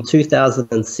in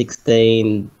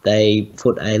 2016 they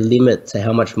put a limit to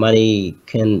how much money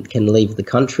can leave the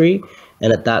country,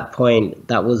 and at that point,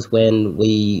 that was when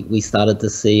we started to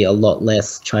see a lot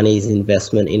less Chinese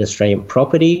investment in Australian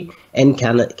property and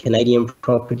Canadian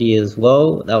property as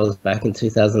well. That was back in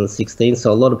 2016.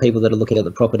 So a lot of people that are looking at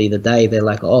the property today, they're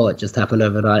like, oh, it just happened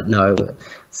overnight. No, it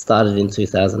started in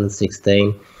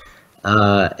 2016.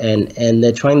 And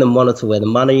they're trying to monitor where the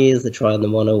money is. They're trying to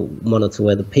monitor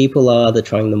where the people are. They're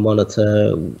trying to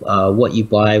monitor what you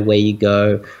buy, where you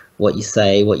go, what you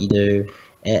say, what you do.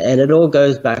 And it all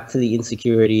goes back to the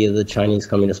insecurity of the Chinese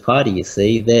Communist Party. You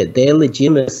see, their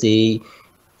legitimacy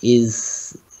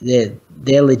is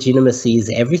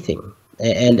everything,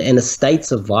 and a state's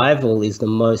survival is the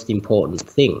most important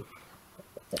thing.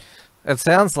 It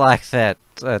sounds like that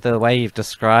the way you've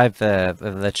described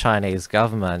the Chinese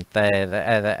government,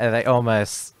 they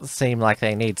almost seem like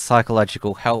they need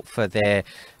psychological help for their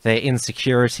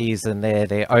insecurities and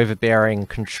their overbearing,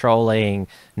 controlling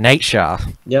nature.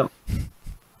 Yep.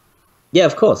 Yeah,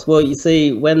 of course. Well, you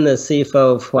see, when the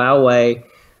CFO of Huawei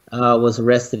was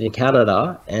arrested in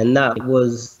Canada, and that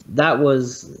was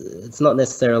it's not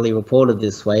necessarily reported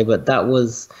this way, but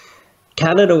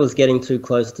Canada was getting too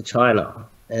close to China.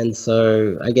 And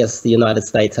so I guess the United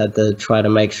States had to try to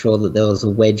make sure that there was a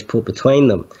wedge put between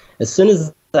them. As soon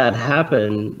as that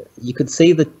happened, you could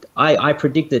see that I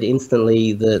predicted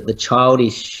instantly the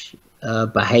childish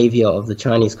behavior of the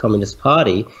Chinese Communist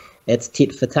Party. It's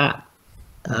tit for tat.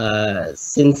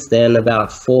 Since then,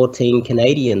 about 14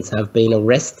 Canadians have been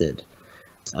arrested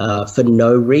for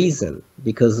no reason,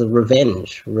 because of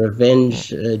revenge,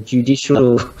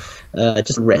 judicial,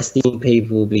 just arresting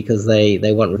people because they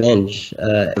want revenge.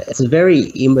 It's a very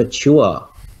immature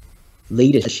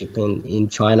leadership in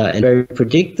China, and very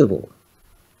predictable.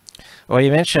 Well,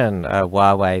 you mentioned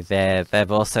Huawei there.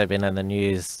 They've also been in the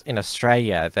news in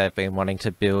Australia. They've been wanting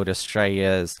to build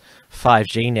Australia's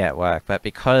 5G network, but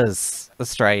because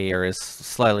Australia is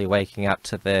slowly waking up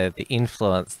to the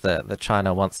influence that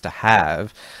China wants to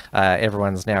have,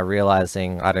 everyone's now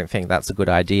realizing, I don't think that's a good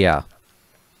idea.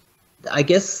 I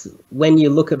guess when you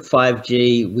look at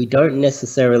 5G, we don't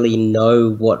necessarily know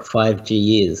what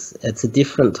 5G is. It's a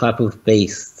different type of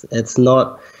beast. It's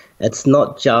not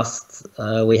just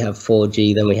we have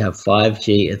 4G, then we have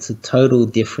 5G. It's a total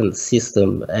different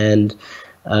system, and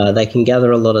they can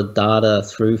gather a lot of data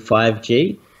through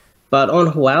 5G. But on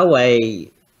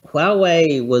Huawei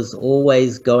was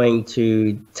always going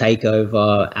to take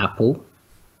over Apple.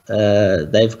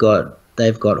 They've got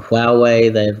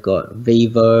Huawei, they've got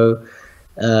Vivo.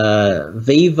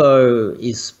 Vivo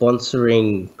is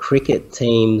sponsoring cricket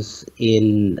teams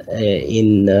in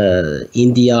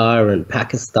India and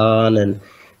Pakistan, and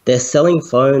they're selling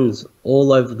phones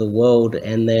all over the world,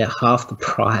 and they're half the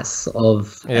price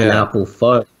of an Apple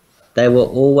phone. They were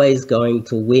always going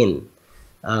to win.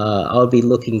 I'll be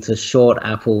looking to short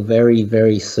Apple very,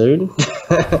 very soon.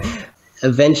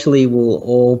 Eventually, we'll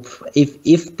all,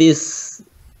 if this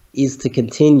is to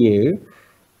continue,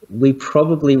 we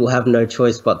probably will have no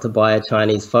choice but to buy a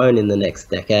Chinese phone in the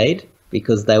next decade,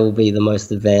 because they will be the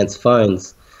most advanced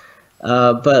phones.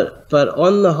 But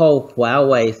on the whole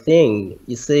Huawei thing,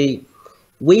 you see,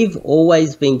 we've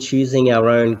always been choosing our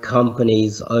own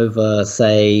companies over,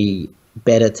 say,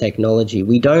 better technology.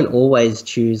 We don't always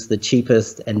choose the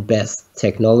cheapest and best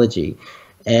technology.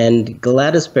 And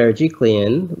Gladys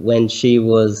Berejiklian, when she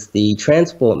was the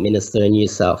Transport Minister in New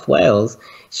South Wales,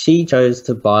 she chose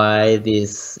to buy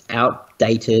this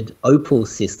outdated Opal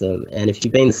system. And if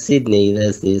you've been to Sydney,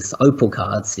 there's this Opal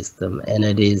card system, and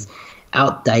it is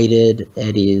outdated,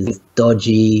 it is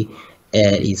dodgy,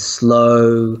 it is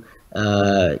slow,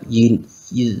 the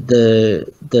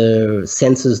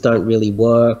sensors don't really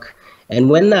work. And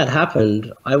when that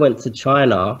happened, I went to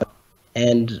China,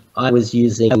 and I was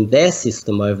using their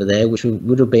system over there, which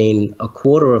would have been a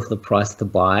quarter of the price to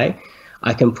buy.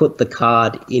 I can put the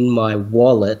card in my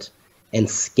wallet and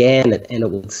scan it, and it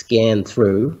will scan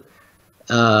through.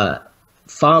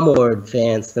 Far more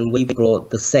advanced than we brought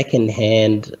the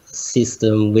second-hand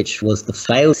system, which was the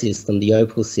failed system, the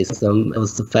Opal system. It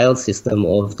was the failed system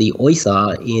of the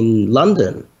Oyster in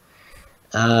London.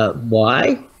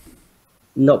 Why?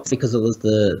 Not because it was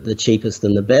the cheapest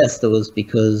and the best. It was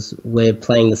because we're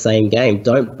playing the same game.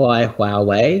 Don't buy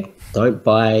Huawei. Don't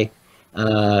buy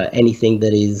anything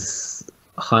that is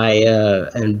higher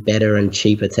and better and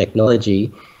cheaper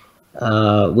technology.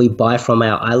 we buy from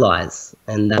our allies,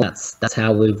 and that's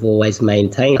how we've always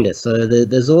maintained it. So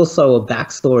there's also a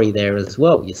backstory there as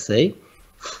well, you see.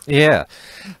 Yeah,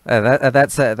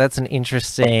 that's an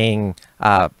interesting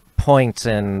point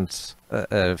and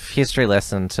a history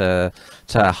lesson to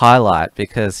highlight,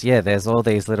 because there's all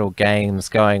these little games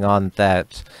going on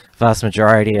that vast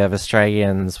majority of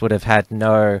Australians would have had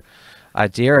no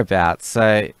idea about.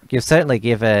 So you've certainly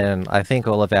given, I think,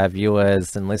 all of our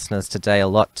viewers and listeners today a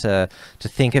lot to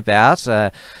think about,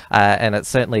 and it's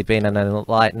certainly been an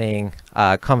enlightening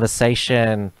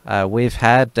conversation we've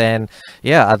had. And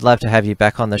I'd love to have you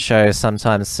back on the show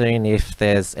sometime soon if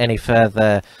there's any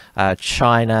further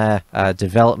China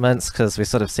developments, because we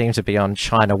sort of seem to be on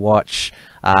China watch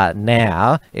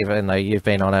now, even though you've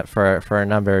been on it for a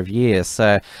number of years.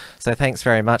 So thanks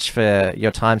very much for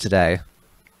your time today.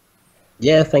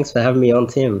 Yeah, thanks for having me on,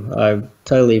 Tim. I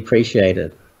totally appreciate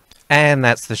it. And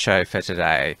that's the show for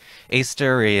today.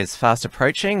 Easter is fast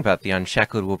approaching, but the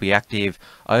Unshackled will be active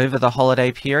over the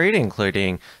holiday period,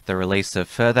 including the release of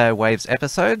further Waves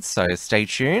episodes, so stay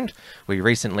tuned. We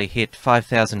recently hit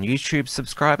 5,000 YouTube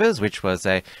subscribers, which was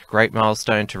a great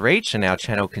milestone to reach, and our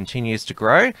channel continues to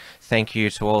grow. Thank you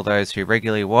to all those who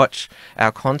regularly watch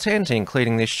our content,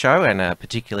 including this show, and are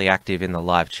particularly active in the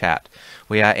live chat.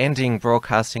 We are ending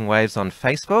broadcasting Waves on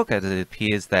Facebook, as it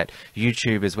appears that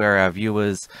YouTube is where our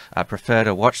viewers prefer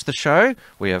to watch the show.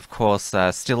 We, of course,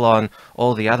 are still on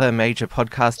all the other major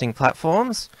podcasting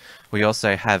platforms. We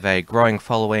also have a growing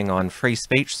following on free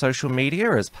speech social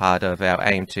media as part of our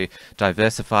aim to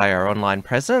diversify our online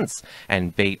presence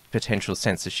and beat potential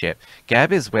censorship.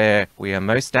 Gab is where we are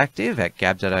most active at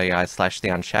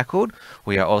gab.ai/theunshackled.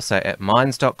 We are also at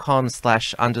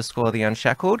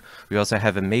minds.com/_theunshackled. We also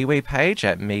have a MeWe page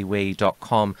at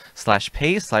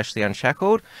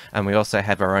mewe.com/p/theunshackled. And we also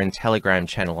have our own Telegram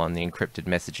channel on the encrypted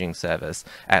messaging service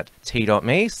at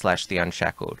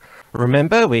t.me/theunshackled.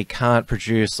 Remember, we can't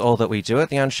produce all that we do at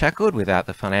The Unshackled without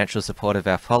the financial support of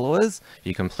our followers.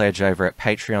 You can pledge over at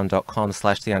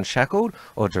patreon.com/theunshackled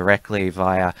or directly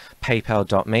via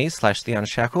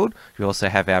paypal.me/theunshackled. We also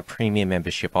have our premium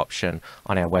membership option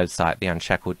on our website,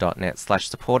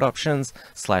 theunshackled.net/support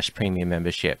options/premium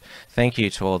membership. Thank you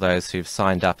to all those who've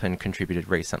signed up and contributed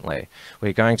recently.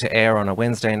 We're going to air on a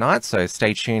Wednesday night, so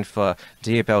stay tuned for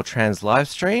Dear Bell Trans live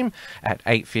stream at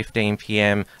 8:15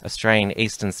 p.m. Australian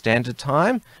Eastern Standard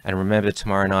Time. And remember,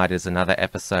 tomorrow night is another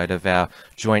episode of our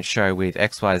joint show with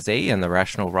XYZ and The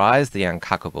Rational Rise, The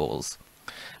Uncackables.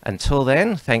 Until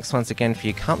then, thanks once again for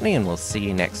your company, and we'll see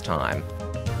you next time.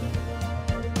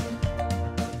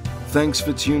 Thanks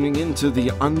for tuning in to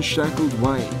The Unshackled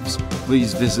Waves.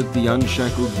 Please visit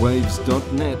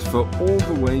theunshackledwaves.net for all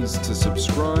the ways to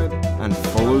subscribe and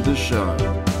follow the show.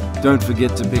 Don't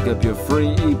forget to pick up your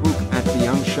free ebook at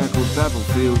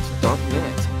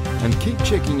theunshackledbattlefield.net. And keep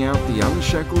checking out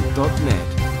theunshackled.net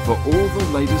for all the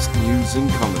latest news and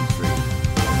commentary.